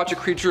depressing to watch a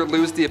creature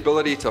lose the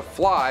ability to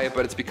fly,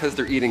 but it's because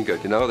they're eating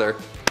good, you know? They're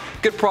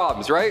good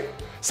problems, right?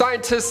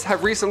 Scientists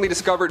have recently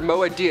discovered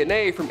moa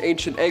DNA from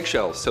ancient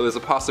eggshells, so there's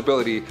a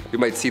possibility we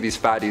might see these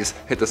fatties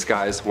hit the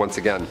skies once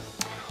again.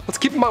 Let's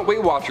keep them on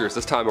Weight Watchers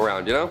this time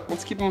around, you know?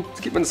 Let's keep them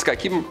in the sky,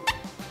 keep them.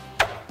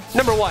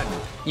 Number 1,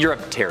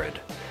 Eurypterid.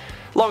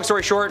 Long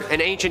story short, an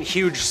ancient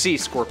huge sea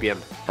scorpion.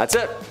 That's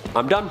it.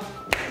 I'm done.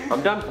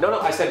 I'm done. No,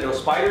 I said no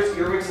spiders,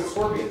 earwigs, and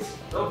scorpions.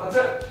 No, that's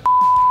it.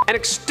 An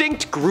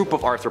extinct group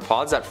of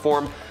arthropods that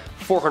formed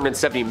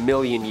 470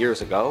 million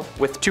years ago,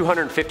 with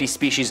 250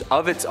 species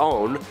of its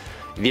own,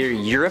 the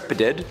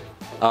Euryptid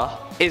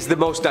is the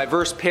most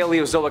diverse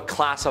Paleozoic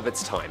class of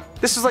its time.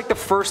 This is like the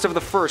first of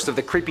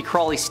the creepy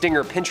crawly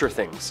stinger pincher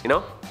things, you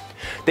know?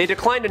 They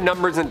declined in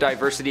numbers and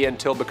diversity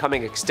until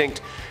becoming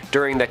extinct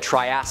during the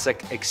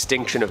Triassic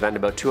extinction event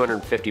about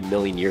 250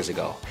 million years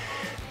ago.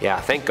 Yeah,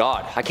 thank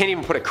God. I can't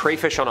even put a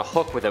crayfish on a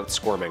hook without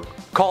squirming.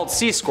 Called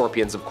sea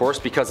scorpions, of course,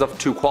 because of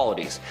 2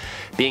 qualities.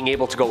 Being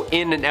able to go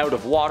in and out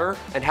of water,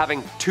 and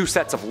having 2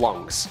 sets of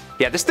lungs.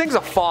 Yeah, this thing's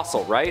a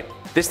fossil, right?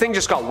 This thing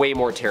just got way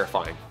more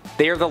terrifying.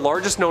 They are the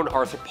largest known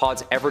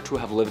arthropods ever to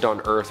have lived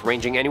on Earth,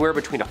 ranging anywhere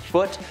between a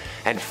foot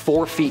and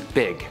 4 feet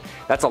big.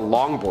 That's a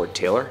longboard,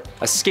 Taylor.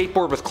 A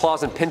skateboard with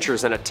claws and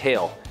pinchers and a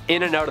tail,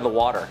 in and out of the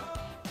water.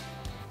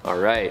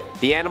 Alright,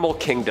 the animal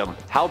kingdom.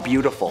 How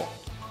beautiful.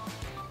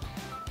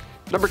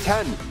 Number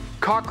 10,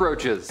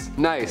 Cockroaches.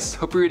 Nice.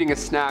 Hope you're eating a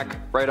snack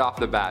right off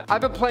the bat.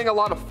 I've been playing a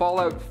lot of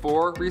Fallout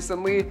 4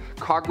 recently.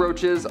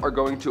 Cockroaches are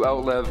going to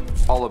outlive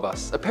all of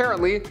us.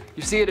 Apparently,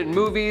 you see it in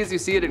movies, you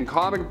see it in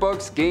comic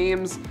books,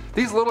 games.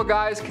 These little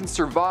guys can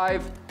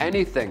survive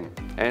anything,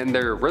 and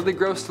they're really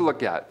gross to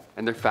look at,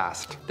 and they're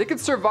fast. They can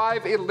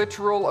survive a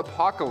literal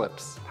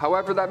apocalypse,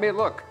 however that may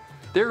look.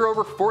 There are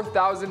over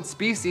 4,000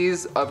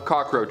 species of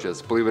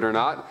cockroaches, believe it or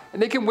not,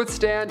 and they can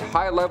withstand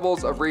high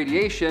levels of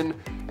radiation,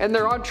 and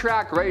they're on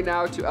track right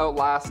now to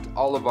outlast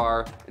all of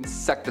our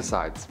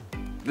insecticides.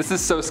 This is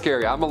so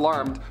scary. I'm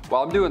alarmed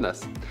while I'm doing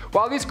this.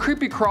 While these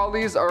creepy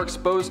crawlies are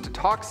exposed to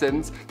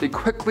toxins, they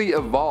quickly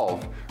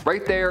evolve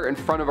right there in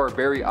front of our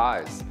very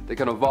eyes. They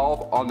can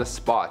evolve on the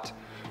spot.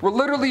 We're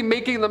literally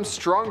making them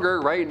stronger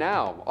right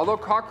now. Although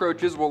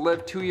cockroaches will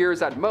live 2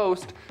 years at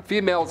most,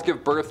 females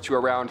give birth to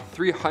around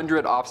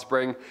 300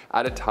 offspring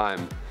at a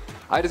time.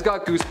 I just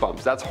got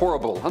goosebumps. That's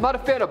horrible. I'm not a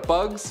fan of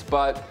bugs,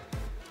 but,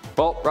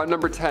 well, we're at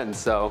number 10,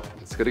 so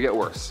it's gonna get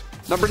worse.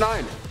 Number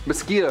 9,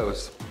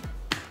 mosquitoes.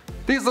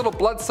 These little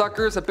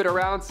bloodsuckers have been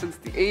around since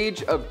the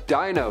age of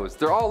dinos.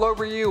 They're all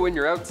over you when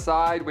you're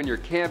outside, when you're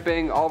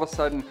camping. All of a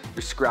sudden,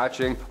 you're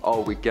scratching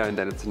all weekend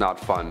and it's not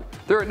fun.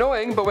 They're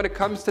annoying, but when it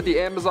comes to the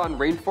Amazon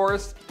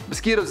rainforest,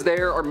 mosquitoes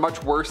there are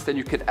much worse than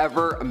you could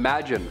ever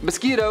imagine.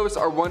 Mosquitoes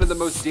are one of the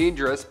most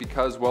dangerous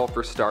because, well,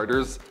 for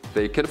starters,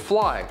 they can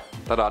fly.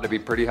 That ought to be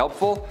pretty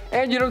helpful.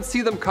 And you don't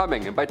see them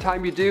coming, and by the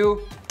time you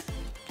do,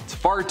 it's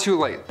far too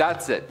late.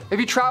 That's it. If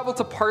you travel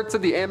to parts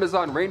of the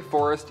Amazon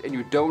rainforest and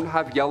you don't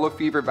have yellow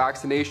fever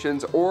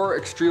vaccinations or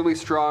extremely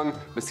strong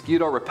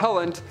mosquito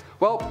repellent,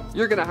 well,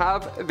 you're gonna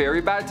have a very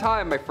bad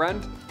time, my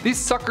friend. These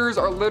suckers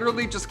are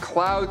literally just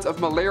clouds of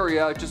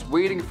malaria just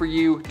waiting for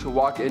you to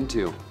walk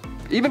into.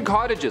 Even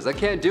cottages, I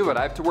can't do it.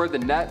 I have to wear the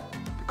net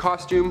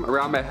costume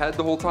around my head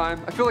the whole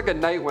time. I feel like a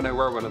knight when I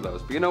wear one of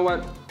those, but you know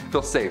what? I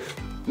feel safe.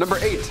 Number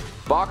 8,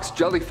 box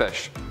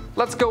jellyfish.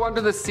 Let's go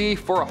under the sea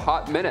for a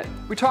hot minute.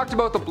 We talked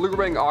about the blue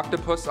ring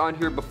octopus on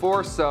here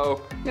before,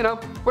 so, you know,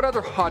 what other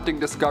haunting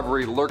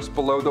discovery lurks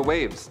below the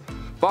waves?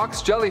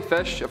 Box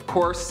jellyfish, of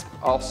course,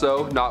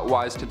 also not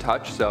wise to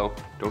touch, so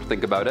don't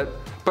think about it.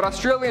 But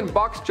Australian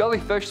box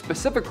jellyfish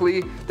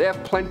specifically, they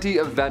have plenty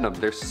of venom.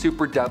 They're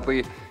super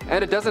deadly,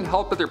 and it doesn't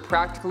help that they're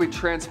practically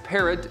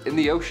transparent in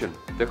the ocean.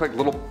 They look like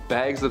little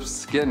bags of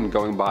skin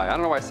going by. I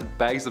don't know why I said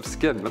bags of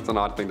skin. That's an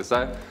odd thing to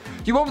say.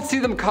 You won't see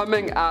them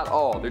coming at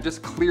all. They're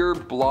just clear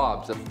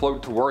blobs that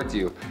float towards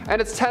you,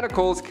 and its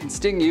tentacles can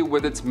sting you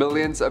with its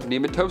millions of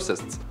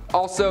nematocysts.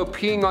 Also,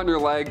 peeing on your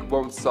leg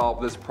won't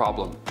solve this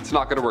problem. It's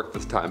not gonna work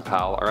this time,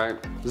 pal, alright?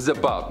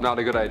 Zip up, not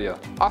a good idea.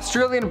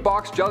 Australian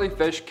box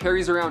jellyfish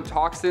carries around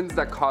toxins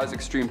that cause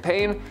extreme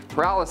pain,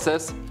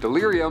 paralysis,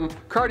 delirium,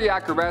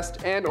 cardiac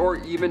arrest, and or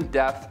even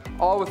death,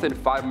 all within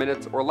 5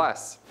 minutes or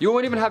less. You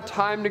won't even have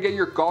time to get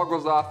your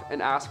goggles off and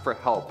ask for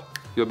help.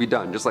 You'll be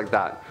done, just like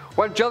that.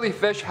 One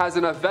jellyfish has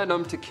enough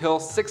venom to kill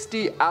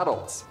 60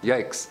 adults.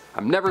 Yikes.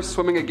 I'm never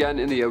swimming again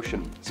in the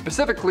ocean.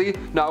 Specifically,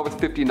 not with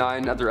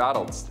 59 other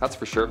adults, that's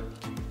for sure.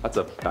 That's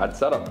a bad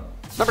setup.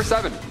 Number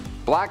 7,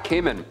 black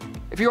caiman.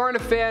 If you aren't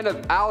a fan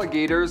of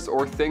alligators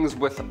or things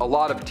with a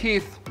lot of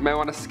teeth, you might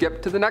want to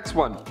skip to the next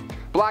one.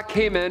 Black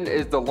caiman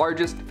is the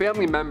largest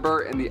family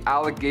member in the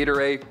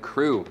Alligatoridae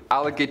crew.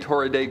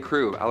 Alligatoridae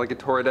crew.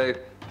 Alligatoridae,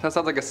 that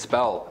sounds like a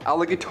spell.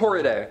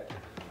 Alligatoridae.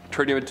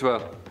 Turn you into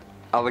a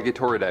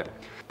Alligatoridae.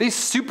 These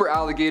super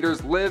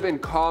alligators live in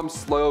calm,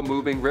 slow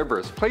moving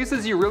rivers.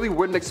 Places you really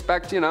wouldn't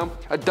expect, you know,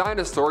 a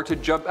dinosaur to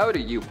jump out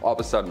at you all of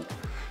a sudden.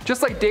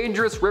 Just like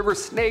dangerous river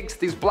snakes,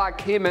 these black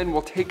caiman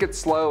will take it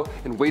slow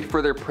and wait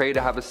for their prey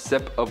to have a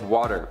sip of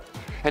water.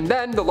 And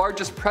then the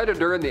largest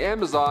predator in the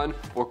Amazon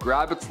will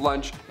grab its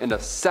lunch in a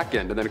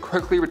second and then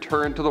quickly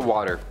return to the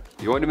water.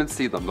 You won't even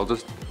see them. They'll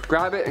just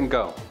grab it and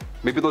go.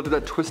 Maybe they'll do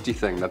that twisty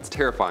thing. That's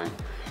terrifying.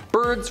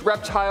 Birds,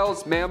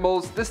 reptiles,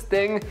 mammals, this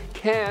thing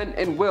can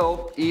and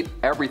will eat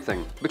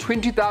everything.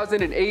 Between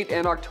 2008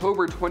 and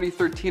October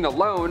 2013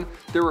 alone,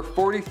 there were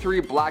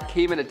 43 black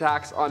caiman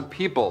attacks on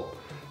people,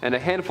 and a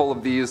handful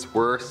of these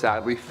were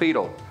sadly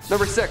fatal.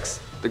 Number 6,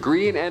 the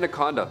green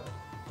anaconda.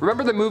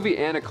 Remember the movie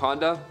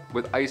Anaconda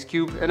with Ice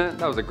Cube in it?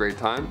 That was a great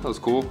time. That was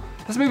cool.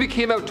 This movie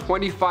came out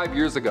 25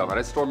 years ago, and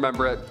I still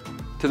remember it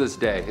to this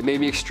day. It made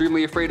me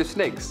extremely afraid of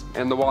snakes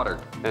and the water,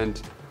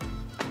 and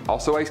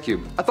also Ice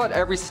Cube. I thought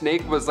every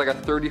snake was like a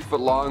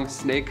 30-foot long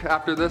snake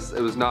after this.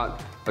 It was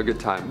not a good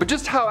time. But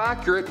just how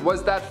accurate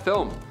was that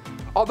film?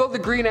 Although the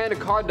green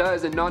anaconda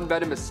is a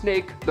non-venomous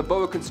snake, the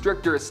boa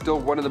constrictor is still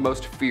one of the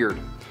most feared.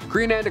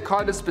 Green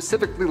anacondas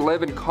specifically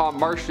live in calm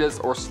marshes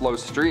or slow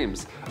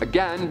streams.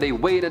 Again, they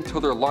wait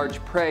until their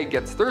large prey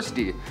gets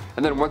thirsty,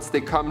 and then once they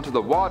come to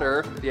the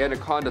water, the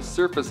anaconda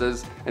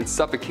surfaces and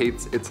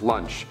suffocates its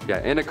lunch. Yeah,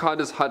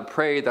 anacondas hunt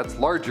prey that's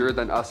larger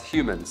than us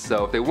humans,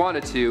 so if they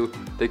wanted to,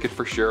 they could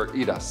for sure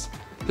eat us.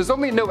 There's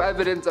only no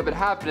evidence of it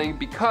happening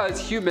because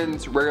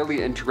humans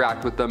rarely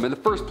interact with them in the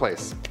first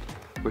place.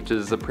 which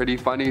is a pretty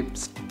funny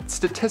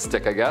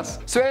statistic, I guess.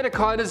 So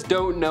anacondas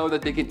don't know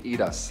that they can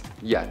eat us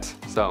yet.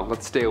 So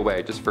let's stay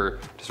away just for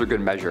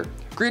good measure.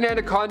 Green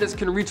anacondas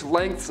can reach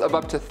lengths of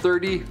up to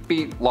 30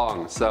 feet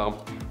long,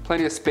 so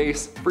plenty of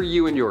space for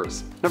you and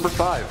yours. Number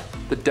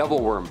 5, the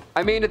devil worm.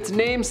 I mean, its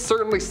name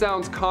certainly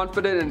sounds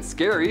confident and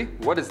scary.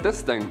 What is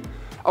this thing?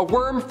 A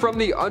worm from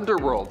the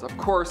underworld. Of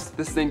course,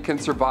 this thing can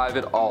survive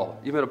it all,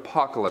 even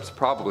apocalypse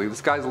probably. This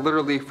guy's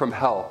literally from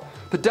hell.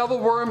 The devil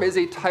worm is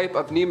a type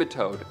of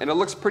nematode, and it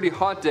looks pretty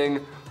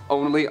haunting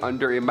only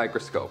under a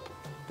microscope.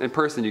 In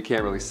person you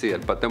can't really see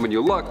it, but then when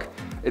you look,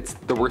 it's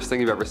the worst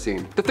thing you've ever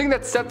seen. The thing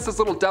that sets this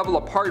little devil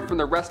apart from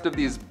the rest of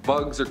these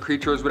bugs or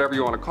creatures, whatever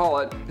you want to call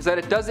it, is that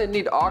it doesn't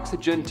need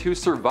oxygen to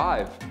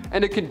survive,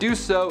 and it can do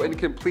so in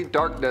complete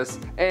darkness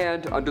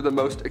and under the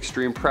most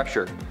extreme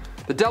pressure.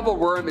 The devil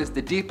worm is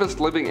the deepest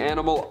living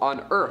animal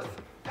on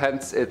Earth,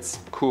 hence its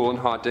cool and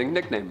haunting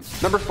nickname.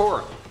 Number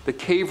 4, the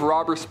cave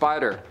robber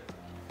spider.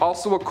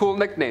 Also a cool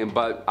nickname,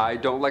 but I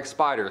don't like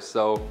spiders,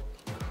 so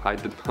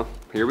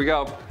here we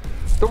go.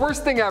 The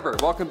worst thing ever.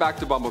 Welcome back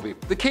to Bumblebee.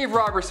 The cave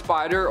robber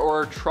spider,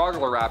 or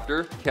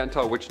troglodyte, can't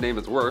tell which name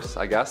is worse,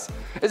 I guess,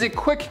 is a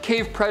quick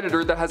cave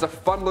predator that has a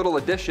fun little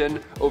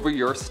addition over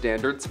your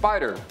standard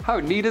spider. How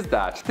neat is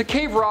that? The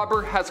cave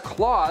robber has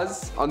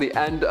claws on the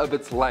end of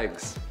its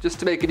legs, just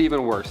to make it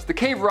even worse. The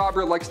cave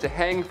robber likes to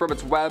hang from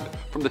its web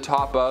from the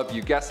top of,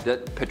 you guessed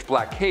it, pitch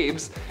black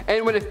caves,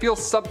 and when it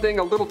feels something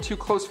a little too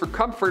close for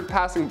comfort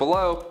passing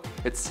below,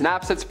 it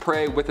snaps its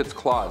prey with its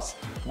claws.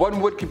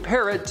 One would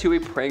compare it to a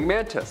praying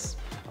mantis,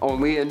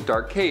 only in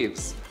dark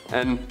caves,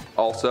 and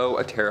also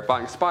a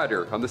terrifying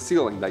spider on the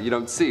ceiling that you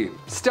don't see.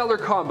 Stellar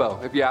combo,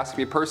 if you ask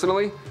me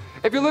personally.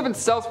 If you live in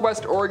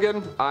Southwest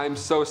Oregon, I'm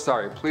so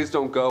sorry. Please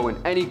don't go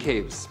in any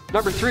caves.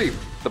 Number 3,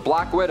 the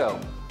black widow.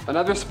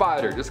 Another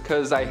spider, just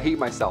cause I hate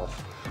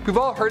myself. We've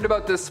all heard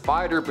about this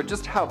spider, but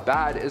just how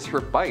bad is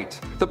her bite?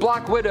 The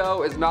black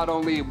widow is not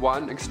only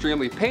 1,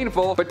 extremely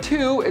painful, but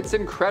 2, it's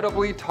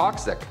incredibly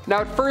toxic.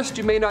 Now at first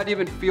you may not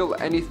even feel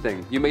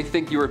anything. You may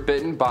think you were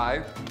bitten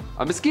by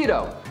a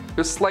mosquito.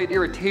 There's slight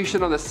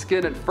irritation on the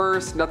skin at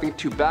first, nothing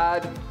too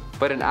bad,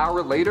 but an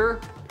hour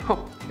later,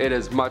 it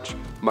is much,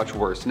 much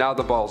worse. Now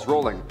the ball's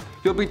rolling.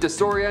 You'll be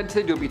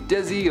disoriented, you'll be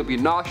dizzy, you'll be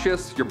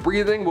nauseous, your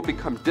breathing will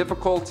become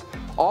difficult,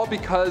 all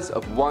because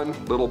of one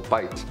little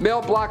bite.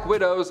 Male black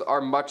widows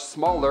are much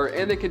smaller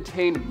and they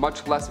contain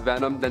much less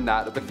venom than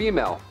that of the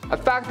female. A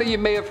fact that you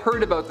may have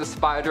heard about the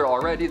spider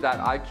already that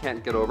I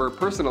can't get over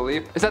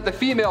personally is that the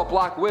female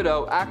black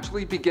widow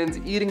actually begins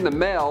eating the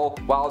male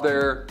while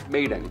they're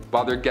mating,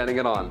 while they're getting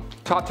it on.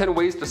 Top 10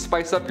 ways to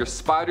spice up your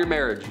spider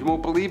marriage. You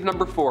won't believe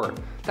number 4.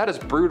 That is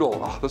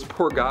brutal. Oh, those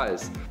poor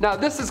guys. Now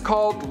this is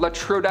called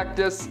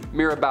Latrodectus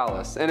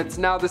mirabilis, and it's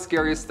now the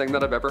scariest thing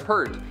that I've ever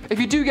heard. If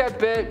you do get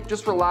bit,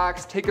 just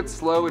relax, take it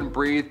slow and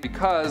breathe,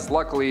 because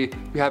luckily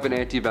we have an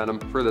anti-venom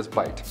for this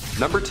bite.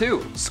 Number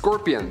 2,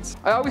 scorpions.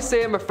 I always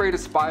say I'm afraid of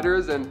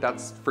spiders, and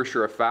that's for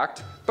sure a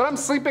fact, but I'm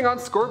sleeping on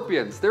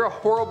scorpions. They're a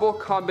horrible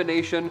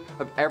combination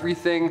of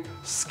everything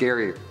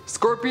scary.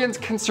 Scorpions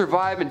can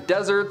survive in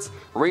deserts,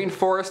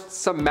 rainforests,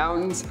 some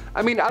mountains.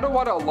 I mean, I don't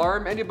want to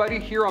alarm anybody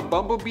here on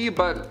Bumblebee,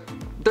 but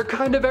they're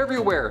kind of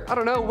everywhere. I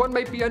don't know, one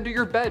might be under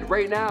your bed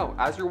right now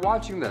as you're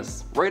watching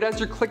this, right as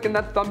you're clicking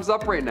that thumbs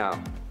up right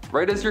now,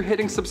 right as you're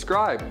hitting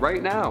subscribe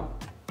right now.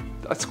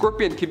 A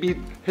scorpion could be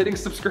hitting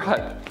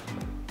subscribe.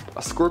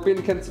 A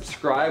scorpion can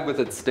subscribe with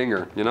its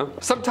stinger, you know?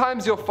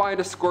 Sometimes you'll find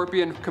a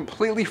scorpion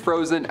completely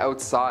frozen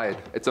outside.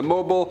 It's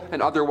immobile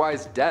and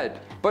otherwise dead.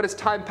 But as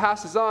time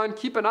passes on,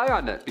 keep an eye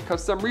on it,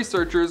 because some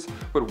researchers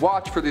would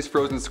watch for these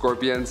frozen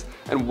scorpions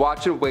and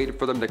watch and wait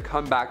for them to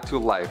come back to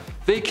life.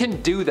 They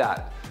can do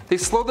that. They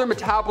slow their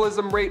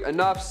metabolism rate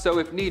enough so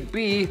if need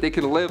be, they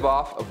can live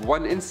off of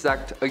 1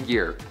 insect a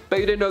year. Bet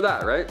you didn't know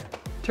that, right?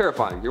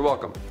 Terrifying, you're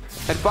welcome.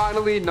 And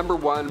finally, number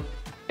 1,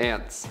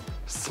 ants.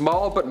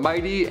 Small but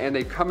mighty, and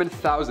they come in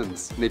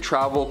thousands, and they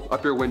travel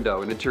up your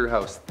window and into your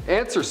house.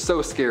 Ants are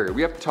so scary,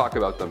 we have to talk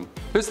about them.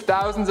 There's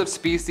thousands of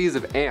species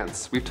of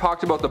ants. We've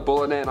talked about the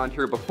bullet ant on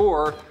here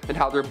before, and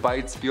how their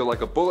bites feel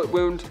like a bullet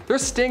wound. Their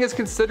sting is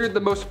considered the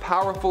most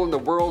powerful in the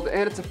world,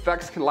 and its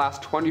effects can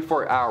last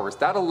 24 hours.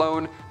 That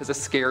alone is a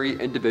scary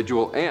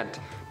individual ant.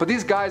 But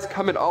these guys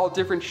come in all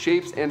different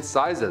shapes and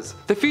sizes.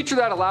 The feature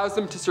that allows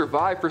them to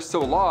survive for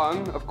so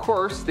long, of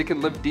course, they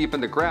can live deep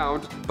in the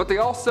ground, but they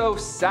also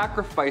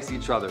sacrifice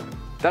each other.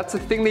 That's the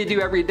thing they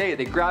do every day.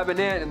 They grab an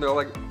ant and they're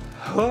like,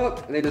 huh,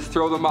 and they just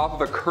throw them off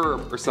of a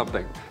curb or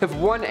something. If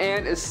one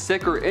ant is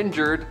sick or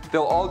injured,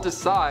 they'll all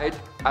decide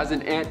as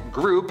an ant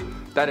group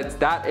that it's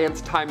that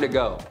ant's time to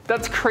go.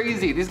 That's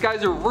crazy. These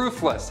guys are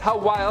ruthless. How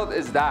wild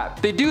is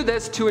that? They do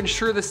this to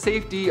ensure the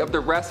safety of the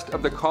rest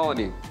of the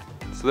colony,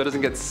 so that it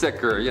doesn't get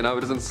sick or, you know,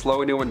 it doesn't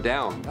slow anyone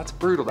down. That's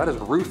brutal. That is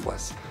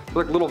ruthless.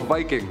 They're like little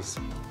Vikings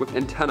with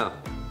antennae.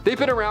 They've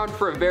been around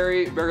for a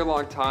very, very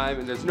long time,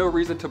 and there's no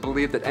reason to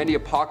believe that any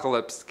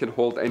apocalypse can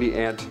hold any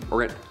ant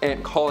or an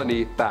ant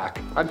colony back.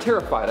 I'm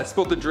terrified. I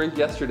spilled the drink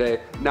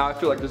yesterday. Now I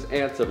feel like there's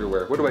ants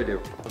everywhere. What do I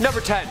do?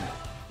 Number 10,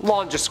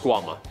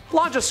 Longisquama.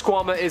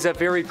 Longisquama is a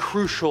very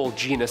crucial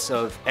genus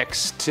of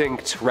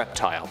extinct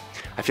reptile.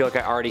 I feel like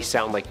I already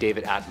sound like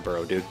David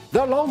Attenborough, dude.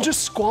 The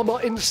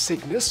Longisquama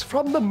insignis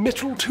from the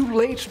Middle to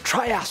Late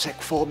Triassic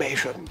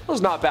Formation. That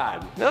was not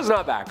bad. That was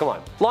not bad, come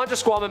on.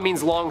 Longisquama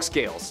means long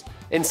scales.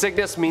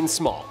 Insignis means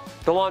small.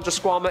 The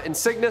Longisquama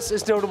insignis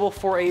is notable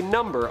for a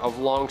number of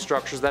long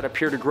structures that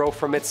appear to grow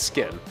from its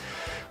skin.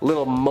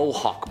 Little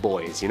mohawk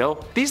boys, you know?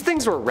 These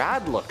things were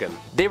rad looking.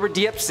 They were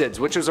diapsids,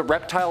 which was a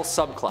reptile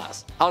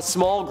subclass. A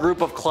small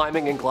group of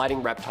climbing and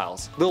gliding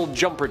reptiles. Little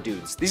jumper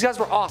dudes. These guys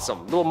were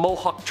awesome. Little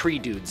mohawk tree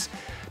dudes.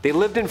 They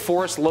lived in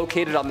forests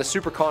located on the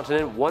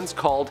supercontinent once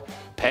called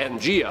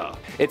Pangaea.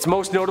 Its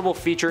most notable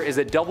feature is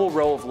a double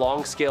row of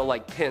long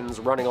scale-like pins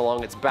running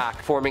along its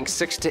back, forming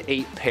 6 to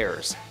 8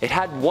 pairs. It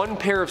had one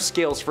pair of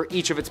scales for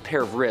each of its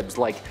pair of ribs,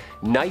 like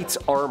knight's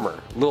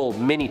armor, little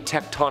mini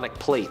tectonic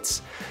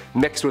plates,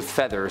 mixed with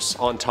feathers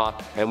on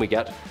top, and we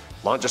get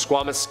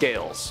Longisquama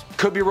scales.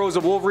 Could be rows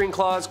of wolverine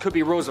claws, could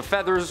be rows of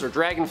feathers or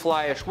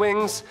dragonfly-ish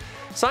wings.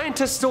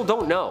 Scientists still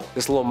don't know.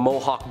 This little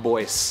mohawk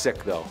boy is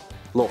sick though.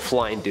 Little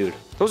flying dude.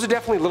 Those are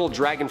definitely little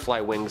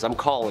dragonfly wings, I'm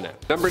calling it.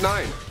 Number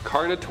 9,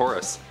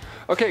 Carnotaurus.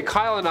 Okay,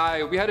 Kyle and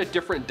I, we had a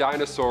different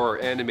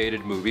dinosaur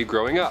animated movie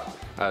growing up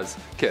as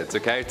kids,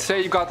 okay?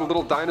 Today you got the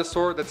little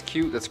dinosaur, that's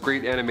cute, that's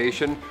great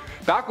animation.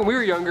 Back when we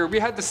were younger, we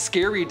had the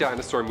scary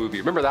dinosaur movie.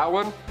 Remember that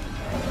one?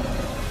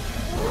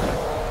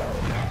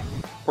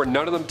 Where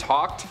none of them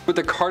talked, with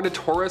the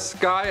Carnotaurus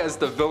guy as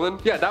the villain.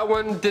 Yeah, that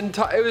one didn't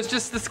talk. It was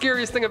just the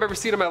scariest thing I've ever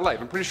seen in my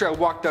life. I'm pretty sure I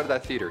walked out of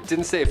that theater.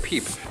 Didn't say a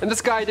peep. And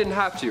this guy didn't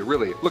have to,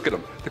 really. Look at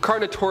him. The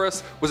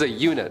Carnotaurus was a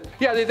unit.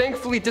 Yeah, they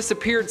thankfully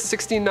disappeared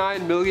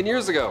 69 million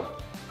years ago.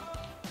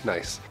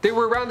 Nice. They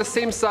were around the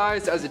same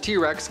size as a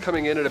T-Rex,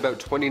 coming in at about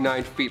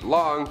 29 feet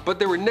long, but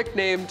they were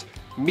nicknamed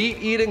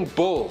meat-eating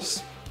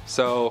bulls.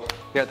 So,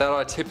 yeah, that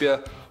ought to tip you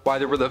why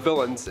they were the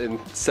villains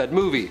in said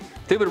movie.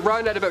 They would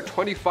run at about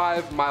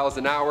 25 miles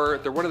an hour.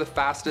 They're one of the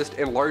fastest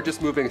and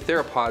largest moving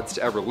theropods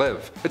to ever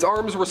live. Its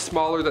arms were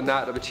smaller than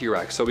that of a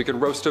T-Rex, so we can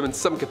roast them in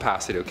some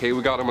capacity, okay?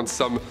 We got them on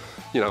some,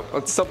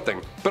 on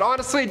something. But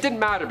honestly, it didn't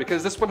matter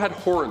because this one had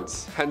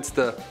horns, hence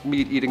the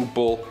meat-eating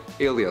bull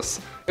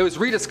alias. It was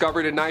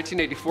rediscovered in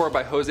 1984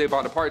 by Jose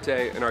Bonaparte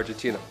in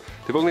Argentina.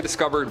 They've only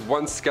discovered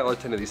one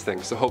skeleton of these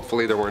things, so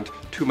hopefully there weren't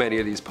too many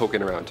of these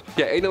poking around.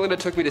 Yeah, Adelina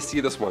took me to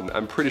see this one.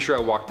 I'm pretty sure I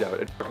walked out.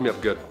 It fucked me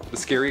up good. The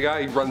scary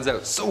guy, he runs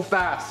out so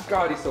fast.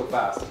 God, he's so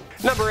fast.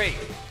 Number 8,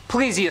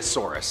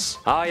 Plesiosaurus.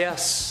 Ah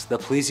yes, the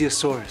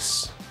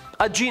Plesiosaurus.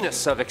 A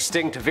genus of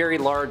extinct, very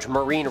large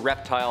marine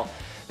reptile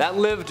that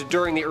lived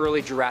during the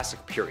early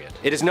Jurassic period.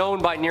 It is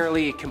known by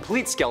nearly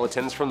complete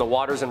skeletons from the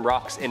waters and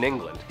rocks in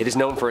England. It is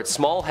known for its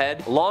small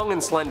head, long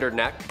and slender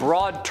neck,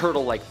 broad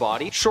turtle-like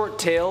body, short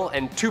tail,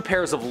 and 2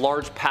 pairs of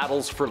large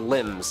paddles for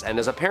limbs, and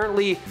is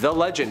apparently the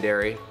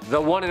legendary,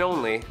 the one and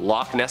only,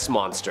 Loch Ness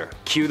Monster.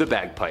 Cue the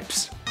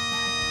bagpipes.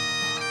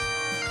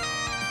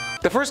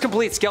 The first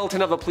complete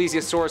skeleton of a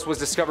plesiosaurus was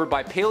discovered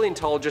by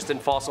paleontologist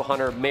and fossil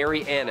hunter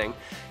Mary Anning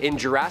in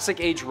Jurassic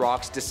Age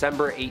rocks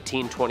December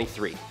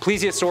 1823.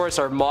 Plesiosaurus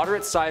are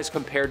moderate size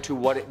compared to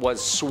what it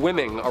was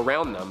swimming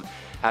around them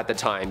at the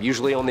time,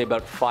 usually only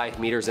about 5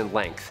 meters in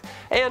length,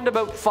 and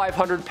about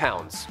 500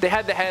 pounds. They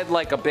had the head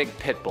like a big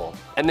pit bull,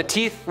 and the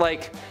teeth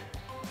like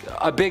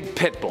a big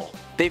pit bull.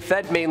 They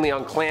fed mainly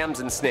on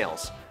clams and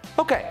snails.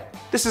 Okay,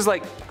 this is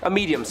like a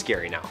medium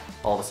scary now,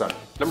 all of a sudden.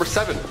 Number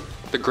 7.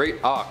 The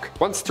Great Auk.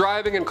 Once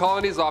thriving in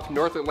colonies off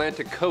North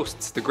Atlantic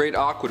coasts, the Great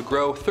Auk would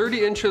grow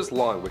 30 inches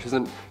long, which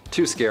isn't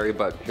too scary,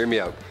 but hear me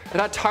out.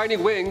 It had tiny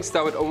wings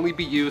that would only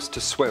be used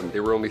to swim. They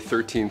were only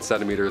 13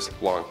 centimeters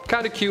long.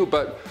 Kinda cute,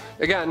 but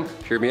again,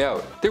 hear me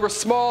out. They were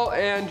small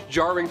and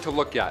jarring to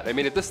look at. I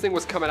mean, if this thing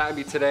was coming at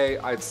me today,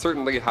 I'd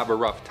certainly have a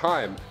rough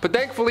time. But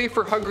thankfully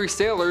for hungry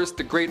sailors,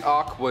 the Great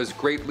Auk was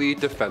greatly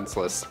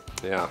defenseless.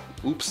 Yeah,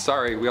 oops,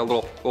 sorry, we got a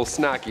little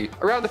snacky.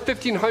 Around the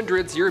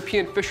 1500s,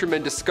 European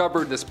fishermen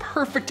discovered this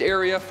perfect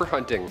area for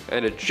hunting,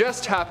 and it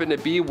just happened to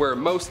be where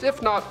most,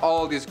 if not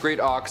all, of these great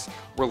auks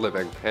were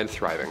living and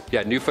thriving.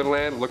 Yeah,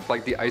 Newfoundland looked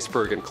like the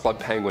iceberg and club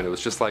penguin. It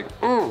was just like,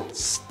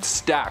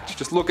 stacked,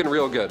 just looking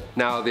real good.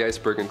 Now the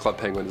iceberg and club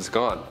penguin is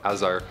gone,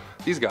 as are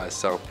these guys,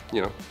 so,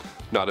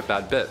 not a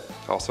bad bit.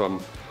 Also, I'm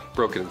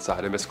broken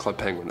inside. I miss Club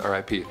Penguin,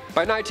 RIP.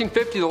 By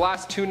 1950, the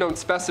last 2 known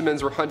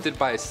specimens were hunted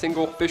by a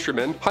single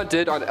fisherman,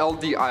 hunted on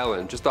LD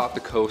Island, just off the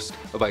coast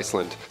of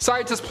Iceland.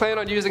 Scientists plan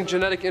on using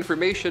genetic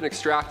information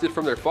extracted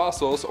from their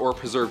fossils or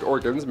preserved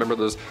organs. Remember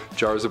those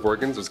jars of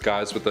organs? Those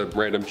guys with the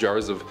random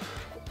jars of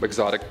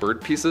exotic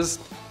bird pieces?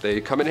 They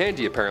come in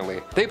handy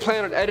apparently. They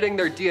plan on editing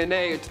their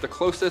DNA into the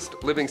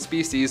closest living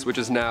species, which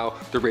is now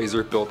the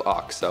razor-billed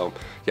auk. So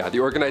yeah, the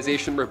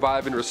organization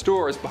Revive and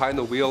Restore is behind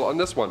the wheel on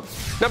this one.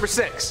 Number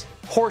 6.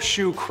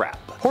 Horseshoe crab.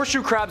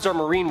 Horseshoe crabs are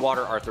marine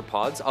water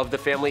arthropods of the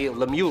family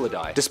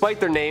Lemuridae. Despite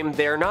their name,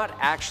 they are not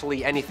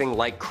actually anything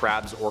like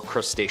crabs or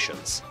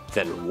crustaceans.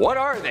 Then what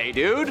are they,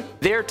 dude?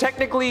 They're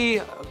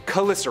technically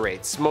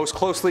chelicerates, most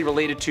closely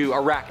related to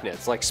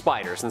arachnids like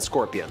spiders and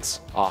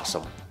scorpions.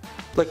 Awesome.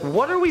 Like,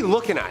 what are we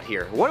looking at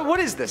here? What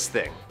is this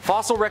thing?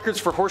 Fossil records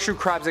for horseshoe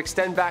crabs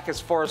extend back as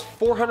far as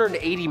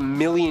 480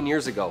 million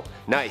years ago.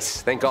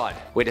 Nice, thank God.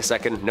 Wait a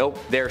second, nope,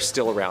 they're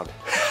still around.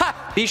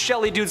 Ha! These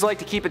shelly dudes like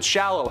to keep it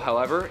shallow,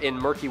 however, in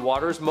murky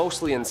waters,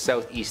 mostly in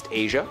Southeast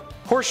Asia.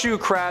 Horseshoe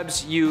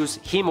crabs use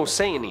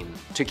hemocyanin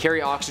to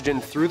carry oxygen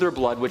through their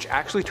blood, which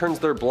actually turns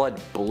their blood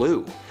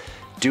blue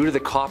due to the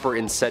copper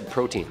in said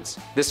proteins.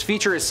 This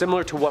feature is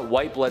similar to what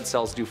white blood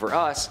cells do for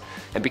us,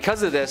 and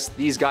because of this,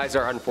 these guys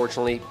are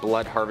unfortunately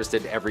blood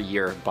harvested every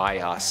year by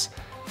us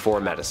for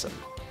medicine.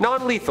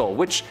 Non-lethal,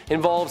 which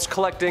involves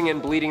collecting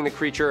and bleeding the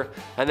creature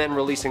and then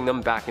releasing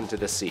them back into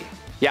the sea.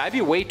 Yeah, I'd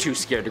be way too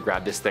scared to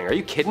grab this thing. Are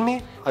you kidding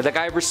me? Like,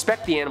 I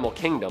respect the animal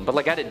kingdom, but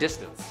like at a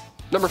distance.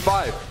 Number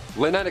 5,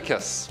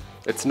 Linenicus.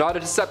 It's not a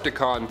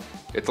Decepticon,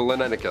 it's a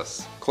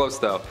Linenicus. Close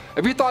though.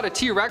 If you thought a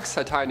T-Rex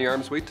had tiny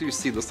arms, wait till you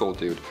see this little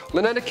dude.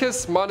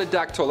 Linenicus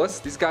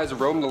monodactylus, these guys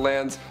roamed the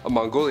lands of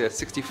Mongolia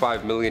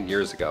 65 million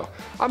years ago.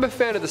 I'm a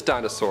fan of this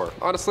dinosaur.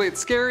 Honestly,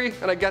 it's scary,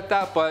 and I get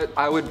that, but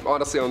I would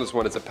honestly own this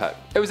one as a pet.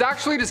 It was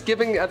actually just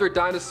giving other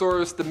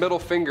dinosaurs the middle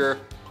finger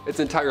its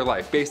entire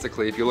life,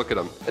 basically, if you look at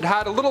them. It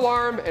had a little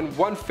arm and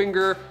one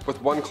finger with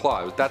one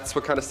claw. That's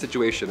what kind of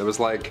situation. It was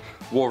like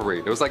Wolverine.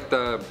 It was like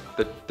the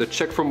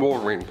chick from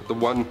Wolverine, the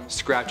one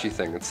scratchy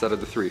thing instead of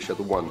the 3, she had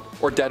the 1.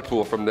 Or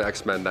Deadpool from the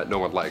X-Men that no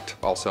one liked.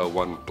 Also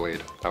 1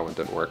 blade, that one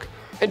didn't work.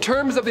 In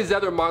terms of these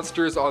other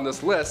monsters on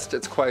this list,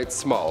 it's quite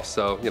small,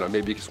 so, you know,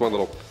 maybe just one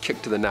little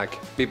kick to the neck,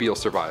 maybe you'll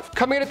survive.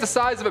 Coming in at the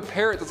size of a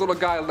parrot, this little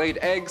guy laid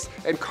eggs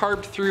and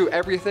carved through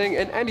everything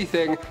and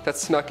anything that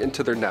snuck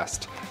into their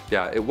nest.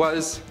 Yeah, it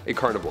was a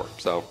carnivore.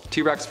 So,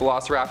 T-Rex,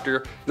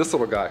 Velociraptor, this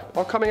little guy,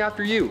 all coming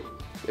after you.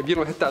 If you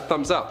don't hit that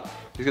thumbs up,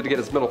 he's gonna get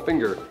his middle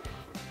finger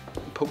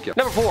and poke you.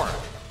 Number 4,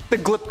 the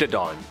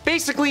Glyptodon.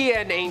 Basically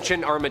an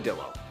ancient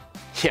armadillo.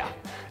 Yeah.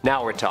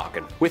 Now we're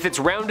talking. With its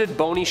rounded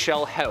bony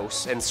shell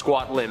house and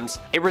squat limbs,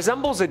 it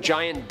resembles a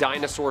giant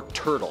dinosaur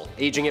turtle,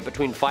 aging at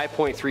between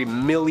 5.3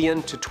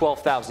 million to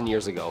 12,000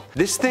 years ago.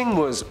 This thing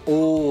was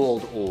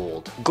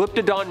old.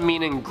 Glyptodon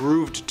meaning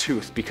grooved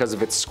tooth because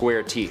of its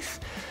square teeth.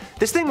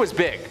 This thing was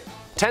big,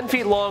 10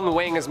 feet long,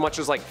 weighing as much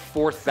as like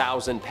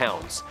 4,000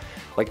 pounds.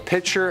 Like,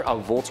 picture a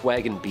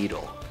Volkswagen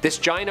Beetle. This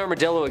giant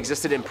armadillo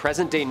existed in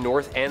present-day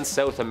North and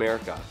South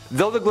America.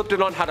 Though the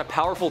Glyptodon had a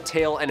powerful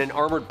tail and an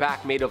armored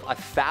back made of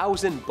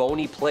 1,000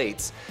 bony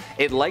plates,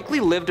 it likely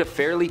lived a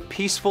fairly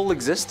peaceful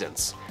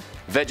existence.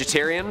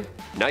 Vegetarian,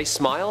 nice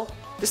smile,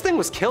 this thing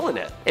was killing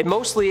it. It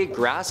mostly ate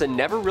grass and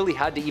never really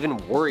had to even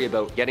worry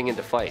about getting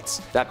into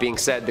fights. That being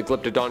said, the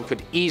Glyptodon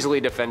could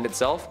easily defend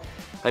itself.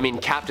 I mean,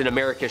 Captain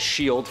America's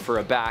shield for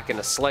a back and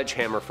a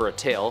sledgehammer for a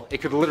tail.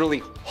 It could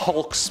literally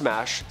Hulk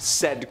smash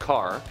said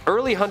car.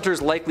 Early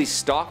hunters likely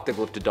stalked the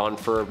Glyptodon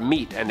for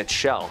meat and its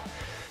shell.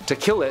 To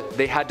kill it,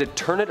 they had to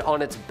turn it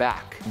on its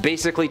back,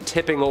 basically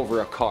tipping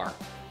over a car.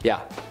 Yeah,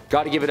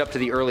 gotta give it up to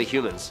the early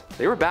humans.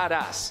 They were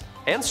badass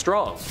and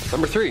strong.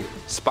 Number 3,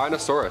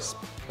 Spinosaurus.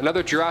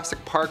 Another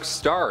Jurassic Park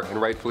star, and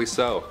rightfully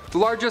so. The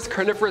largest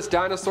carnivorous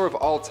dinosaur of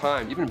all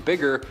time, even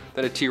bigger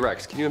than a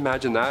T-Rex. Can you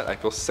imagine that? I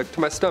feel sick to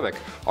my stomach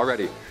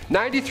already.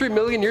 93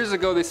 million years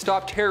ago, they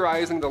stopped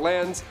terrorizing the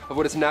lands of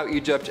what is now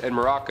Egypt and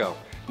Morocco.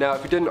 Now,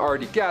 if you didn't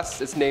already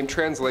guess, its name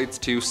translates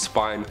to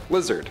spine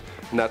lizard,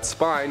 and that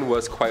spine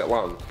was quite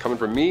long. Coming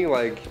from me,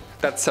 like,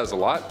 that says a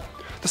lot.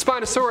 The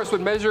Spinosaurus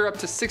would measure up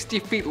to 60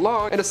 feet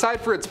long, and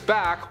aside for its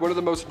back, one of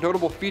the most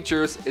notable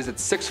features is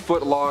its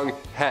 6-foot long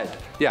head.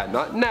 Yeah,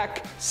 not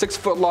neck,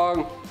 6-foot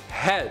long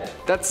head.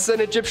 That's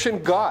an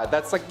Egyptian god.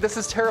 That's like, this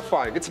is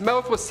terrifying. Its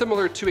mouth was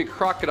similar to a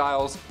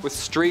crocodile's with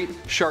straight,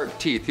 sharp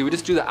teeth. He would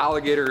just do the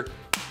alligator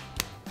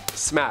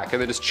smack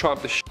and then just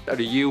chomp the shit out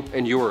of you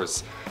and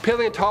yours.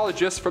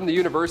 Paleontologists from the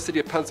University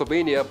of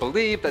Pennsylvania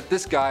believe that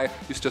this guy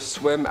used to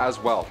swim as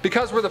well.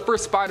 Because where the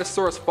first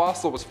Spinosaurus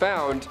fossil was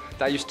found,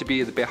 that used to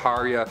be the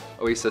Beharia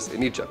Oasis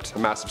in Egypt, a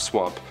massive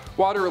swamp.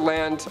 Water or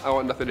land, I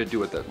want nothing to do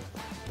with it.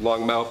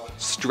 Long mouth,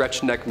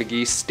 stretched neck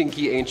McGee,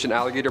 stinky ancient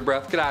alligator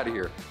breath, get out of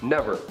here.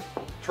 Never.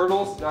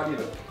 Turtles, not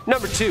even.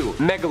 Number 2,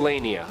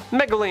 Megalania.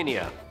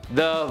 Megalania.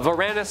 The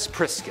Varanus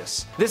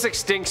priscus. This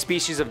extinct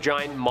species of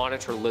giant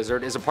monitor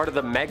lizard is a part of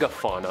the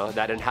megafauna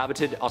that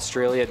inhabited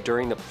Australia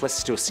during the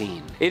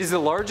Pleistocene. It is the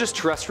largest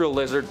terrestrial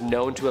lizard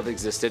known to have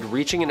existed,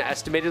 reaching an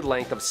estimated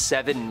length of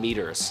 7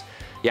 meters.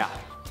 Yeah,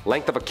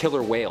 length of a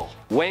killer whale,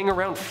 weighing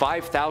around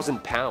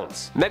 5,000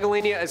 pounds.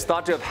 Megalania is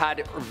thought to have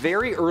had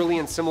very early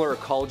and similar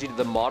ecology to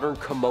the modern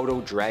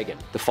Komodo dragon.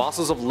 The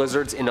fossils of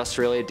lizards in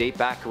Australia date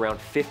back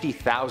around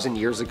 50,000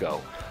 years ago.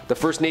 The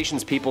First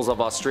Nations peoples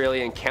of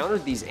Australia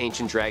encountered these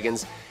ancient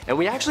dragons, and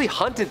we actually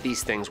hunted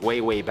these things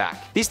way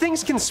back. These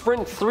things can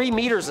sprint 3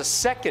 meters a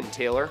second,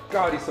 Taylor.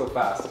 God, he's so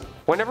fast.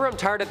 Whenever I'm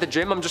tired at the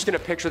gym, I'm just gonna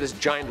picture this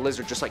giant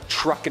lizard just like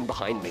trucking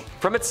behind me.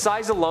 From its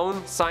size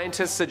alone,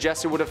 scientists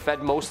suggest it would have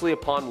fed mostly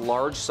upon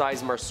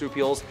large-sized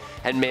marsupials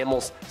and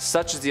mammals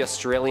such as the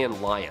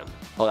Australian lion.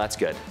 Oh, that's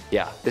good.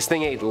 Yeah, this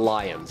thing ate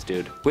lions,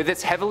 dude. With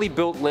its heavily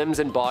built limbs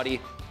and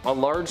body, A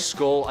large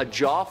skull, a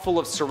jaw full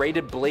of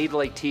serrated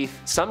blade-like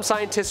teeth. Some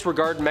scientists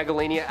regard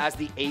Megalania as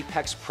the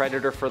apex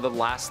predator for the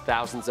last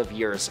thousands of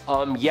years.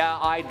 Yeah,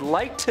 I'd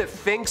like to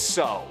think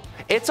so.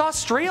 It's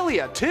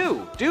Australia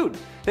too. Dude,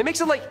 that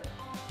makes it like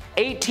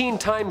 18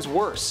 times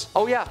worse.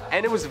 Oh yeah,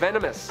 and it was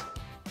venomous.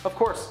 Of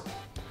course.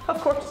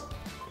 Of course.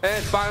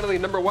 And finally,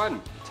 number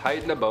 1,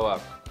 Titanoboa.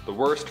 The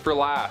worst for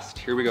last.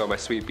 Here we go, my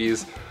sweet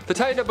bees. The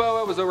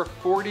Titanoboa was over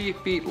 40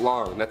 feet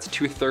long. That's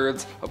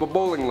 2/3 of a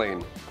bowling lane.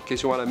 In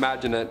case you want to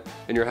imagine it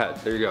in your head.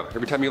 There you go.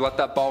 Every time you let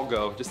that ball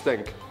go, just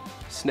think,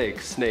 snake,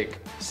 snake,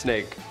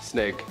 snake,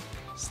 snake,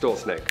 still a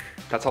snake.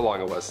 That's how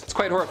long it was. It's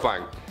quite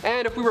horrifying.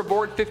 And if we were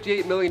born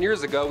 58 million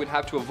years ago, we'd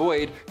have to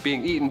avoid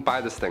being eaten by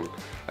this thing.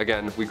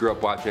 Again, we grew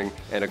up watching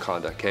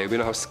Anaconda, okay? We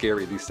know how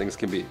scary these things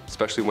can be,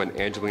 especially when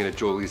Angelina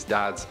Jolie's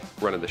dad's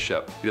running the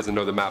ship. He doesn't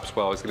know the maps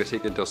well. He's gonna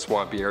take it into a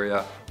swampy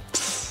area.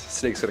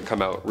 Snake's gonna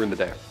come out, ruin the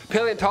day.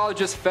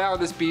 Paleontologists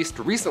found this beast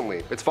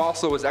recently. Its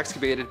fossil was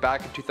excavated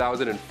back in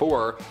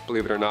 2004,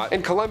 believe it or not,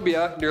 in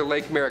Colombia near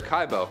Lake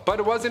Maracaibo. But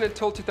it wasn't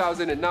until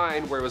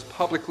 2009 where it was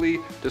publicly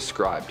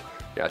described.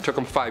 Yeah, it took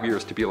them 5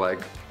 years to be like,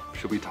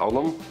 should we tell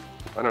them?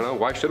 I don't know,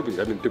 why should we?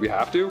 I mean, do we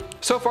have to?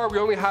 So far, we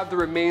only have the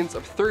remains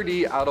of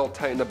 30 adult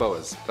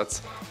Titanoboas.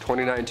 That's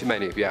 29 too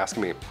many, if you ask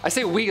me. I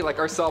say we, like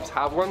ourselves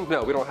have one?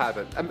 No, we don't have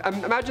it.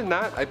 Imagine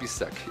that, I'd be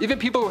sick. Even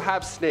people who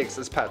have snakes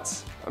as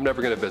pets, I'm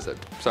never gonna visit.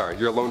 Sorry,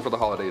 you're alone for the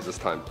holidays this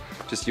time.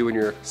 Just you and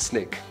your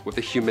snake with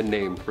a human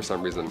name for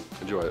some reason.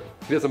 Enjoy it.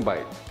 He doesn't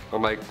bite.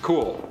 I'm like,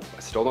 cool,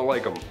 I still don't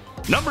like him.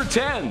 Number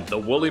 10, the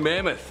woolly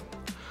mammoth.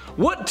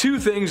 What two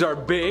things are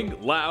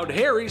big, loud,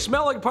 hairy,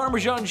 smell like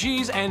Parmesan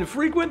cheese, and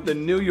frequent the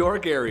New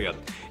York area?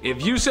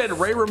 If you said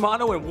Ray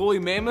Romano and woolly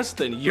mammoths,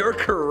 then you're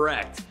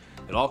correct.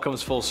 It all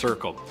comes full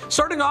circle.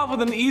 Starting off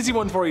with an easy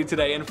one for you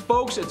today, and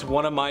folks, it's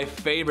one of my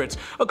favorites.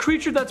 A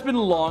creature that's been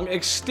long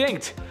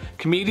extinct.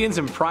 Comedians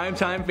and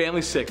primetime family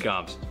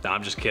sitcoms. No,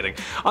 I'm just kidding.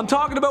 I'm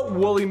talking about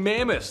woolly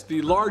mammoths,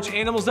 the large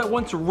animals that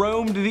once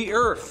roamed the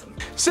earth.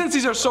 Since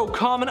these are so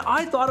common,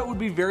 I thought it would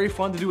be very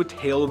fun to do a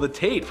tale of the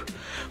tape.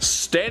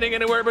 Standing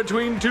anywhere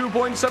between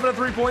 2.7 to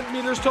 3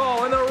 meters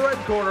tall in the red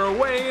corner,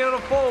 weighing in a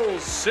full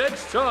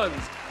 6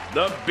 tons,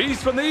 the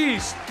beast from the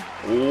east,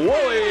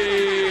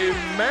 woolly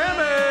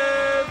mammoth!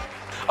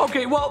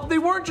 Okay, well, they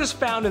weren't just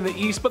found in the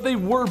east, but they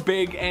were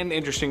big and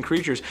interesting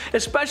creatures,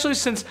 especially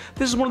since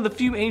this is one of the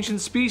few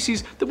ancient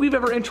species that we've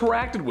ever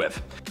interacted with.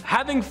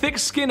 Having thick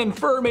skin and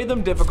fur made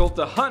them difficult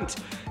to hunt.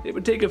 It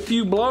would take a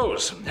few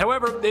blows.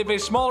 However, if a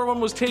smaller one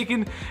was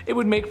taken, it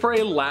would make for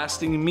a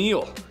lasting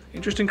meal.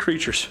 Interesting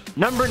creatures.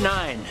 Number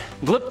 9,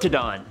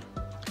 Glyptodon.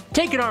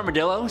 Take an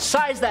armadillo,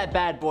 size that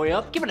bad boy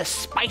up, give it a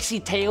spicy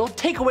tail,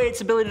 take away its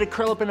ability to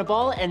curl up in a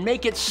ball, and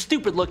make it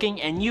stupid looking,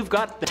 and you've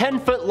got the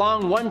 10-foot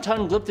long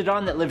 1-ton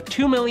Glyptodon that lived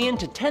 2 million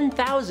to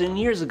 10,000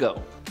 years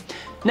ago.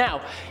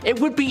 Now, it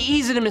would be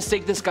easy to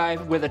mistake this guy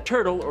with a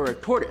turtle or a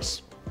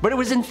tortoise, but it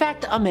was in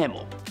fact a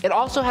mammal. It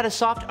also had a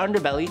soft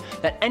underbelly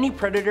that any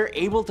predator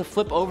able to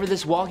flip over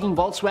this walking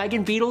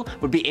Volkswagen Beetle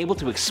would be able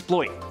to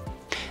exploit.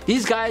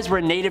 These guys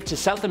were native to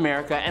South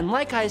America, and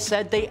like I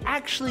said, they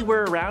actually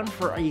were around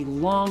for a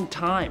long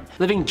time,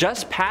 living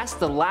just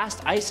past the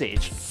last ice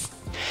age.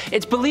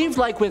 It's believed,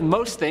 like with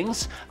most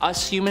things,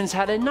 us humans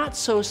had a not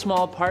so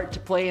small part to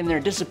play in their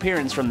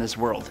disappearance from this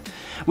world.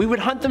 We would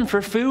hunt them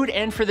for food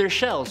and for their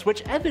shells,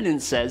 which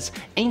evidence says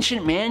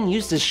ancient man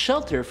used as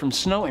shelter from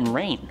snow and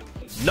rain.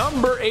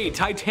 Number 8,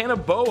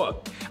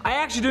 Titanoboa. I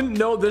actually didn't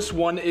know this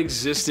one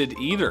existed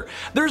either.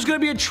 There's gonna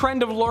be a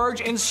trend of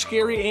large and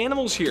scary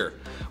animals here.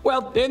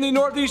 Well, in the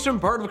northeastern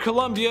part of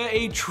Colombia,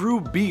 a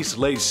true beast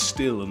lay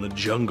still in the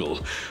jungle,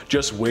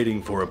 just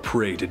waiting for a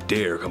prey to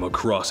dare come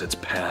across its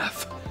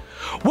path.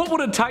 What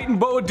would a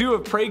Titanoboa do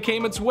if prey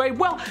came its way?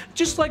 Well,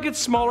 just like its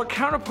smaller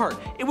counterpart,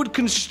 it would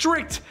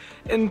constrict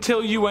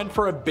until you went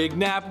for a big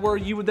nap where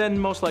you would then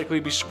most likely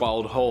be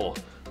swallowed whole.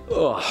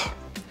 Ugh.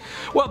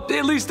 Well,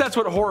 at least that's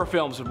what horror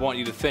films would want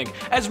you to think,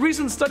 as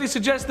recent studies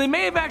suggest they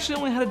may have actually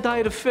only had a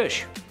diet of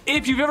fish.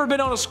 If you've ever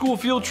been on a school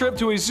field trip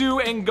to a zoo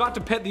and got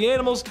to pet the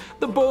animals,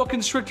 the boa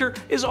constrictor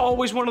is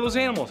always one of those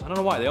animals. I don't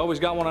know why, they always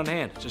got one on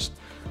hand, just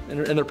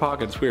in their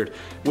pocket. It's weird.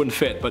 Wouldn't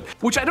fit, but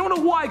which I don't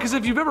know why, because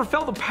if you've ever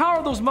felt the power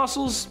of those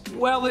muscles,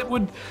 well, it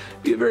would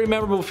be a very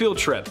memorable field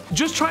trip.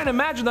 Just try and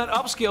imagine that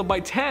upscaled by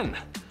 10.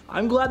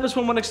 I'm glad this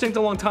one went extinct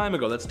a long time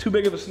ago. That's too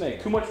big of a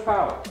snake. Too much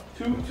power.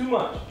 Too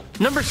much.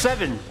 Number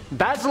 7,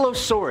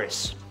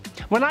 Basilosaurus.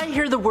 When I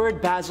hear the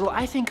word basil,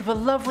 I think of a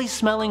lovely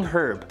smelling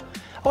herb.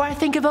 Or I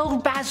think of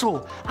old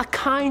Basil, a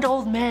kind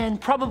old man,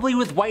 probably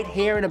with white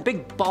hair and a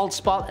big bald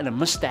spot and a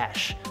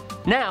mustache.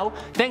 Now,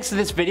 thanks to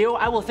this video,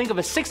 I will think of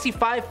a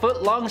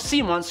 65-foot long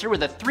sea monster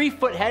with a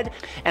 3-foot head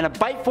and a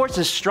bite force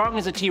as strong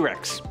as a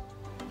T-Rex.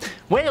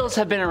 Whales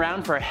have been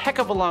around for a heck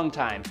of a long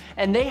time,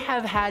 and they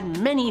have had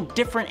many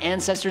different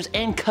ancestors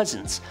and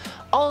cousins.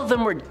 All of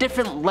them were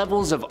different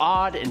levels of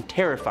odd and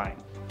terrifying.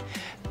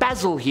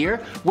 Basil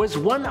here was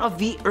one of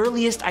the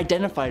earliest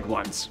identified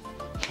ones.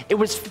 It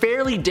was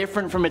fairly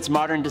different from its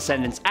modern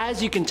descendants,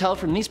 as you can tell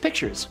from these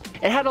pictures.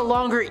 It had a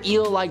longer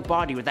eel-like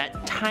body with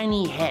that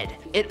tiny head.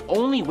 It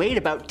only weighed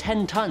about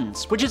 10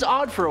 tons, which is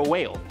odd for a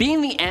whale.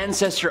 Being the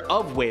ancestor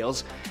of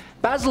whales,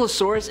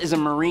 Basilosaurus is a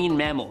marine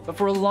mammal, but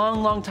for a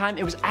long time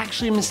it was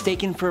actually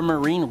mistaken for a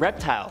marine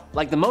reptile,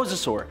 like the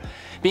mosasaur,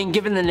 being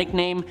given the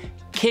nickname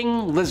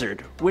king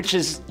lizard, which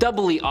is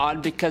doubly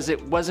odd because it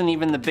wasn't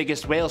even the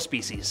biggest whale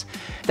species.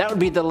 That would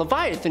be the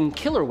Leviathan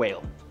killer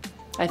whale.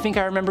 I think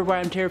I remember why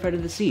I'm terrified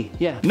of the sea,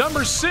 yeah.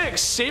 Number 6,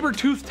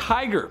 saber-toothed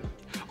tiger.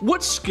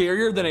 What's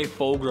scarier than a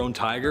full-grown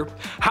tiger?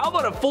 How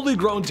about a fully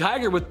grown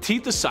tiger with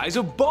teeth the size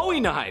of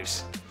Bowie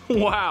knives?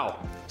 Wow.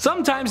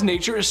 Sometimes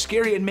nature is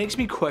scary and makes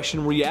me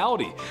question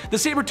reality. The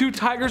saber-toothed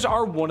tigers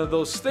are one of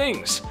those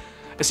things.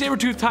 A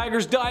saber-toothed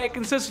tiger's diet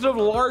consisted of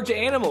large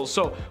animals,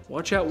 so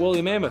watch out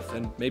woolly mammoth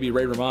and maybe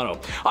Ray Romano.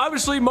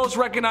 Obviously most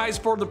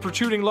recognized for the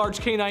protruding large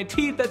canine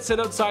teeth that sit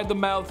outside the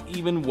mouth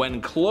even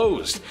when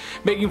closed,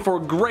 making for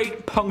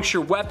great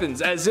puncture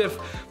weapons, as if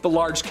the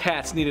large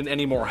cats needed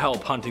any more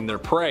help hunting their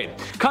prey.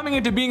 Coming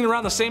into being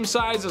around the same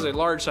size as a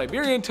large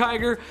Siberian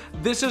tiger,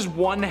 this is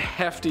one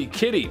hefty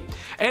kitty,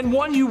 and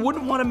one you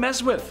wouldn't want to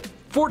mess with.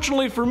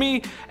 Fortunately for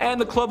me and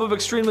the club of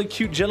extremely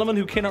cute gentlemen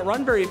who cannot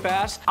run very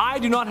fast, I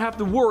do not have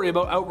to worry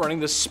about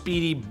outrunning the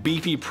speedy,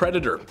 beefy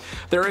predator.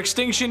 Their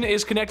extinction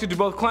is connected to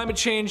both climate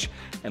change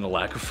and a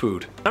lack of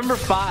food. Number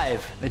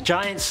 5, the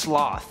giant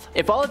sloth.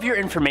 If all of your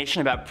information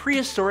about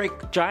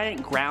prehistoric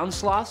giant ground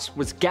sloths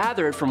was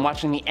gathered from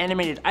watching the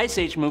animated Ice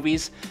Age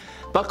movies,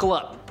 buckle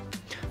up.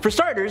 For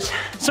starters,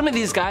 some of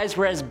these guys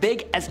were as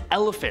big as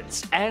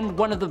elephants and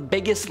one of the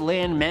biggest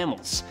land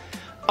mammals.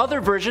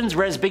 Other versions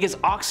were as big as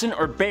oxen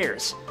or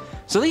bears,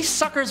 so these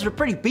suckers were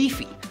pretty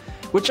beefy,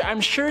 which I'm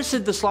sure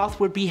Sid the Sloth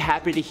would be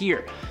happy to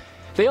hear.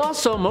 They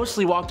also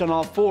mostly walked on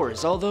all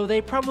fours, although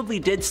they probably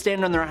did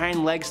stand on their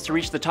hind legs to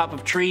reach the top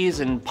of trees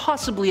and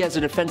possibly as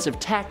a defensive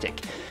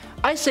tactic.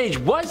 Ice Age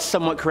was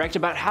somewhat correct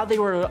about how they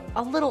were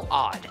a little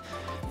odd.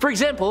 For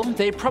example,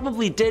 they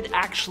probably did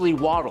actually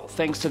waddle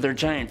thanks to their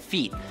giant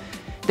feet.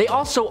 They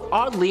also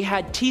oddly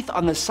had teeth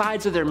on the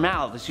sides of their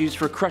mouths used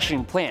for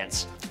crushing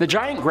plants. The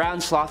giant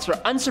ground sloths are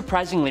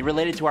unsurprisingly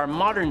related to our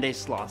modern day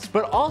sloths,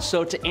 but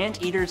also to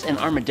anteaters and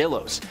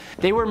armadillos.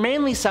 They were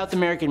mainly South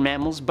American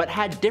mammals, but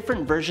had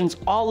different versions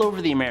all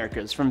over the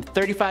Americas from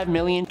 35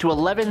 million to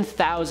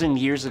 11,000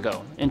 years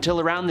ago,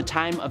 until around the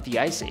time of the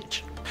Ice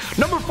Age.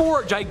 Number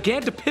 4,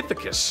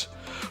 Gigantopithecus.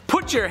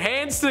 Put your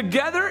hands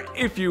together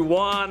if you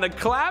wanna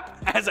clap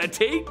as I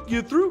take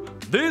you through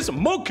this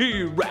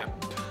monkey rap.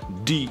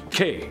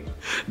 DK.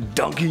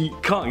 Donkey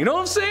Kong. You know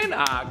what I'm saying?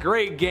 Ah,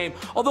 great game.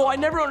 Although I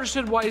never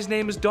understood why his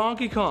name is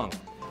Donkey Kong.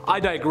 I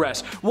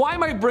digress. Why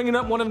am I bringing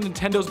up one of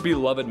Nintendo's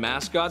beloved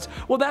mascots?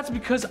 Well, that's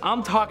because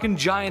I'm talking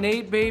giant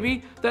ape,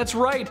 baby. That's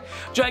right.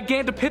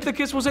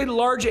 Gigantopithecus was a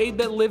large ape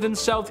that lived in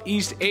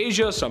Southeast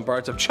Asia, some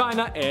parts of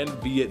China, and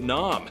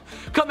Vietnam.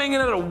 Coming in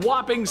at a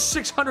whopping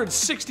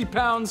 660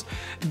 pounds,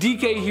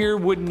 DK here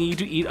would need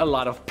to eat a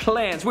lot of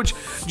plants, which,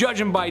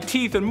 judging by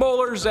teeth and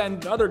molars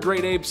and other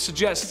great apes,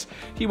 suggests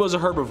he was a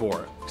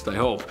herbivore. At least I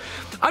hope.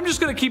 I'm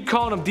just gonna keep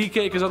calling him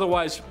DK because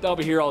otherwise I'll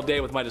be here all day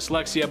with my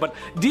dyslexia, but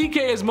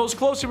DK is most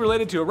closely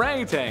related to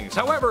orangutans.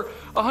 However,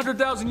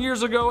 100,000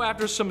 years ago,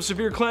 after some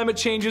severe climate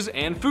changes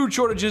and food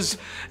shortages,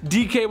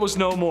 DK was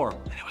no more,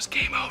 and it was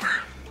game over.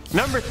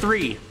 Number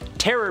 3,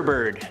 terror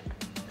bird.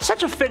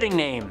 Such a fitting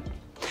name.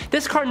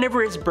 This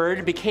carnivorous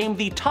bird became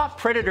the top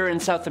predator in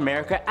South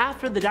America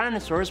after the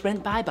dinosaurs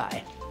went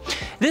bye-bye.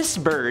 This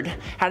bird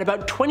had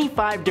about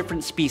 25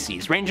 different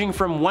species, ranging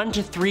from 1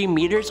 to 3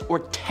 meters or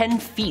 10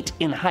 feet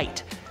in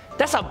height.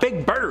 That's a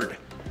big bird!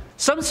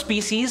 Some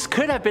species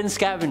could have been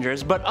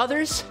scavengers, but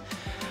others,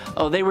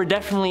 oh, they were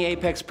definitely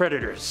apex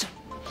predators.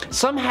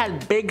 Some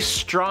had big,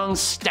 strong,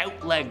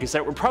 stout legs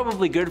that were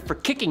probably good for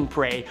kicking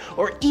prey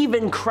or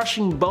even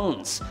crushing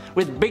bones,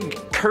 with big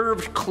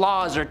curved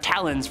claws or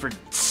talons for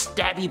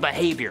stabby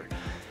behavior.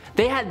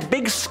 They had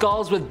big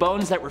skulls with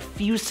bones that were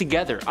fused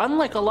together,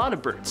 unlike a lot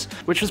of birds,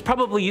 which was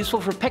probably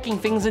useful for pecking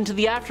things into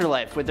the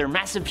afterlife with their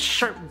massive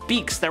sharp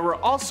beaks that were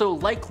also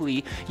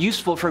likely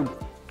useful for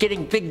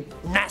getting big,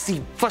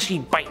 nasty, fleshy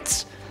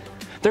bites.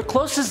 Their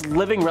closest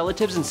living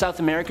relatives in South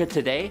America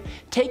today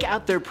take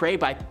out their prey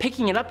by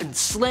picking it up and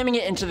slamming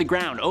it into the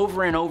ground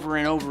over and over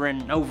and over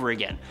and over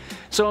again.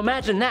 So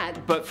imagine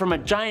that, but from a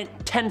giant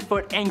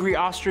 10-foot angry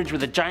ostrich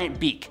with a giant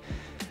beak.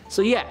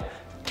 So yeah,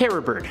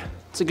 terror bird.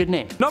 It's a good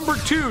name. Number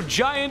 2,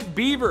 giant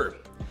beaver.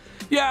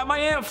 Yeah, my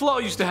Aunt Flo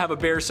used to have a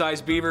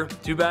bear-sized beaver.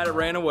 Too bad it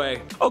ran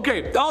away.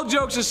 Okay, all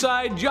jokes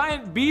aside,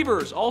 giant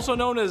beavers, also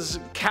known as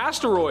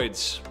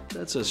castoroids.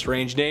 That's a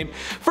strange name.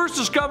 First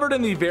discovered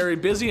in the very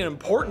busy and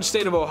important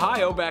state of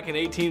Ohio back in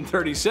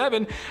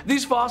 1837,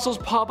 these fossils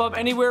pop up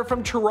anywhere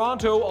from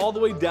Toronto all the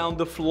way down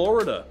to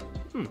Florida.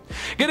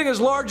 Getting as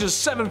large as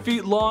 7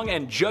 feet long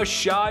and just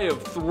shy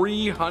of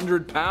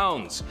 300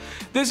 pounds.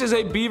 This is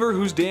a beaver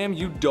whose dam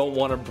you don't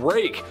want to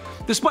break.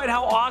 Despite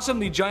how awesome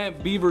the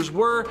giant beavers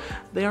were,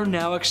 they are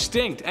now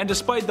extinct, and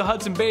despite the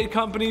Hudson Bay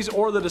companies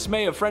or the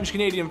dismay of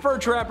French-Canadian fur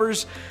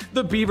trappers,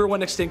 the beaver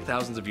went extinct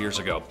thousands of years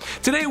ago.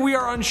 Today we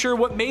are unsure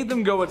what made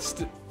them go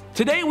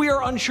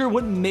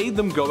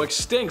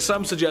extinct.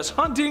 Some suggest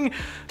hunting,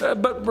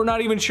 but we're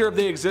not even sure if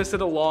they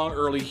existed along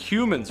early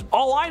humans.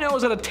 All I know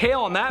is that a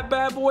tail on that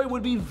bad boy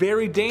would be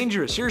very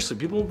dangerous. Seriously,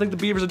 people don't think the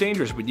beavers are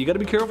dangerous, but you gotta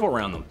be careful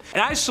around them.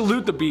 And I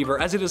salute the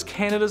beaver, as it is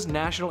Canada's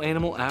national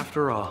animal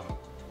after all.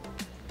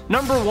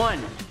 Number 1.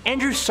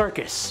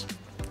 Andrewsarchus.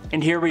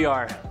 And here we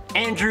are,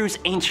 Andrew's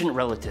ancient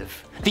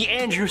relative, the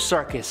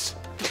Andrewsarchus.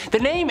 The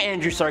name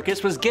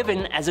Andrewsarchus was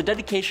given as a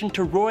dedication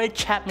to Roy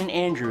Chapman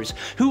Andrews,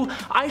 who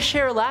I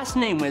share a last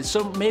name with,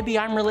 so maybe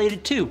I'm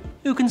related too.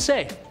 Who can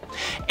say?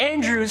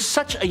 Andrew's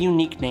such a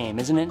unique name,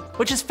 isn't it?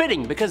 Which is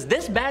fitting, because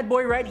this bad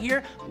boy right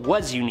here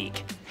was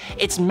unique.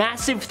 Its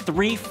massive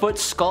 3-foot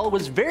skull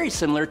was very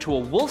similar to a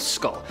wolf's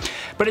skull,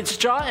 but its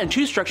jaw and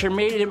tooth structure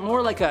made it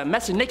more like a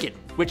mesonychid,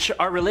 which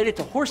are related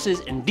to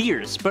horses and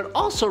deers, but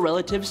also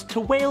relatives to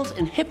whales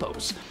and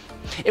hippos.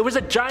 It was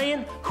a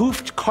giant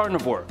hoofed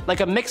carnivore,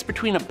 like a mix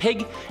between a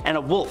pig and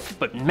a wolf,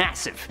 but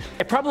massive.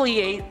 It probably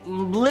ate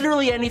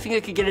literally anything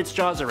it could get its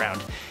jaws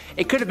around.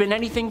 It could have been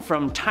anything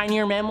from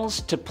tinier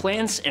mammals to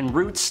plants and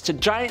roots to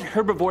giant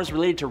herbivores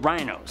related to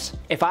rhinos.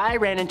 If I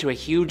ran into a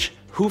huge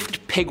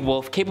hoofed pig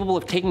wolf capable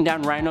of taking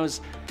down rhinos,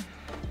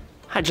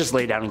 I'd just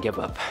lay down and give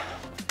up.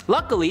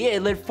 Luckily,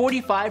 it lived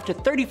 45 to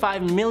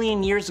 35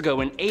 million years ago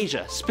in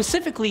Asia,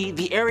 specifically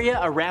the area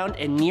around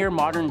and near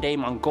modern-day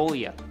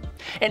Mongolia.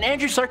 And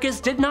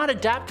Andrewsarchus did not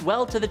adapt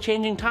well to the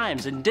changing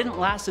times and didn't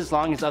last as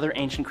long as other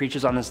ancient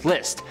creatures on this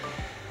list.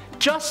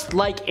 Just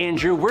like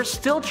Andrew, we're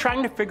still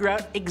trying to figure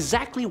out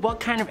exactly what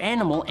kind of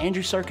animal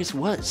Andrewsarchus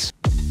was.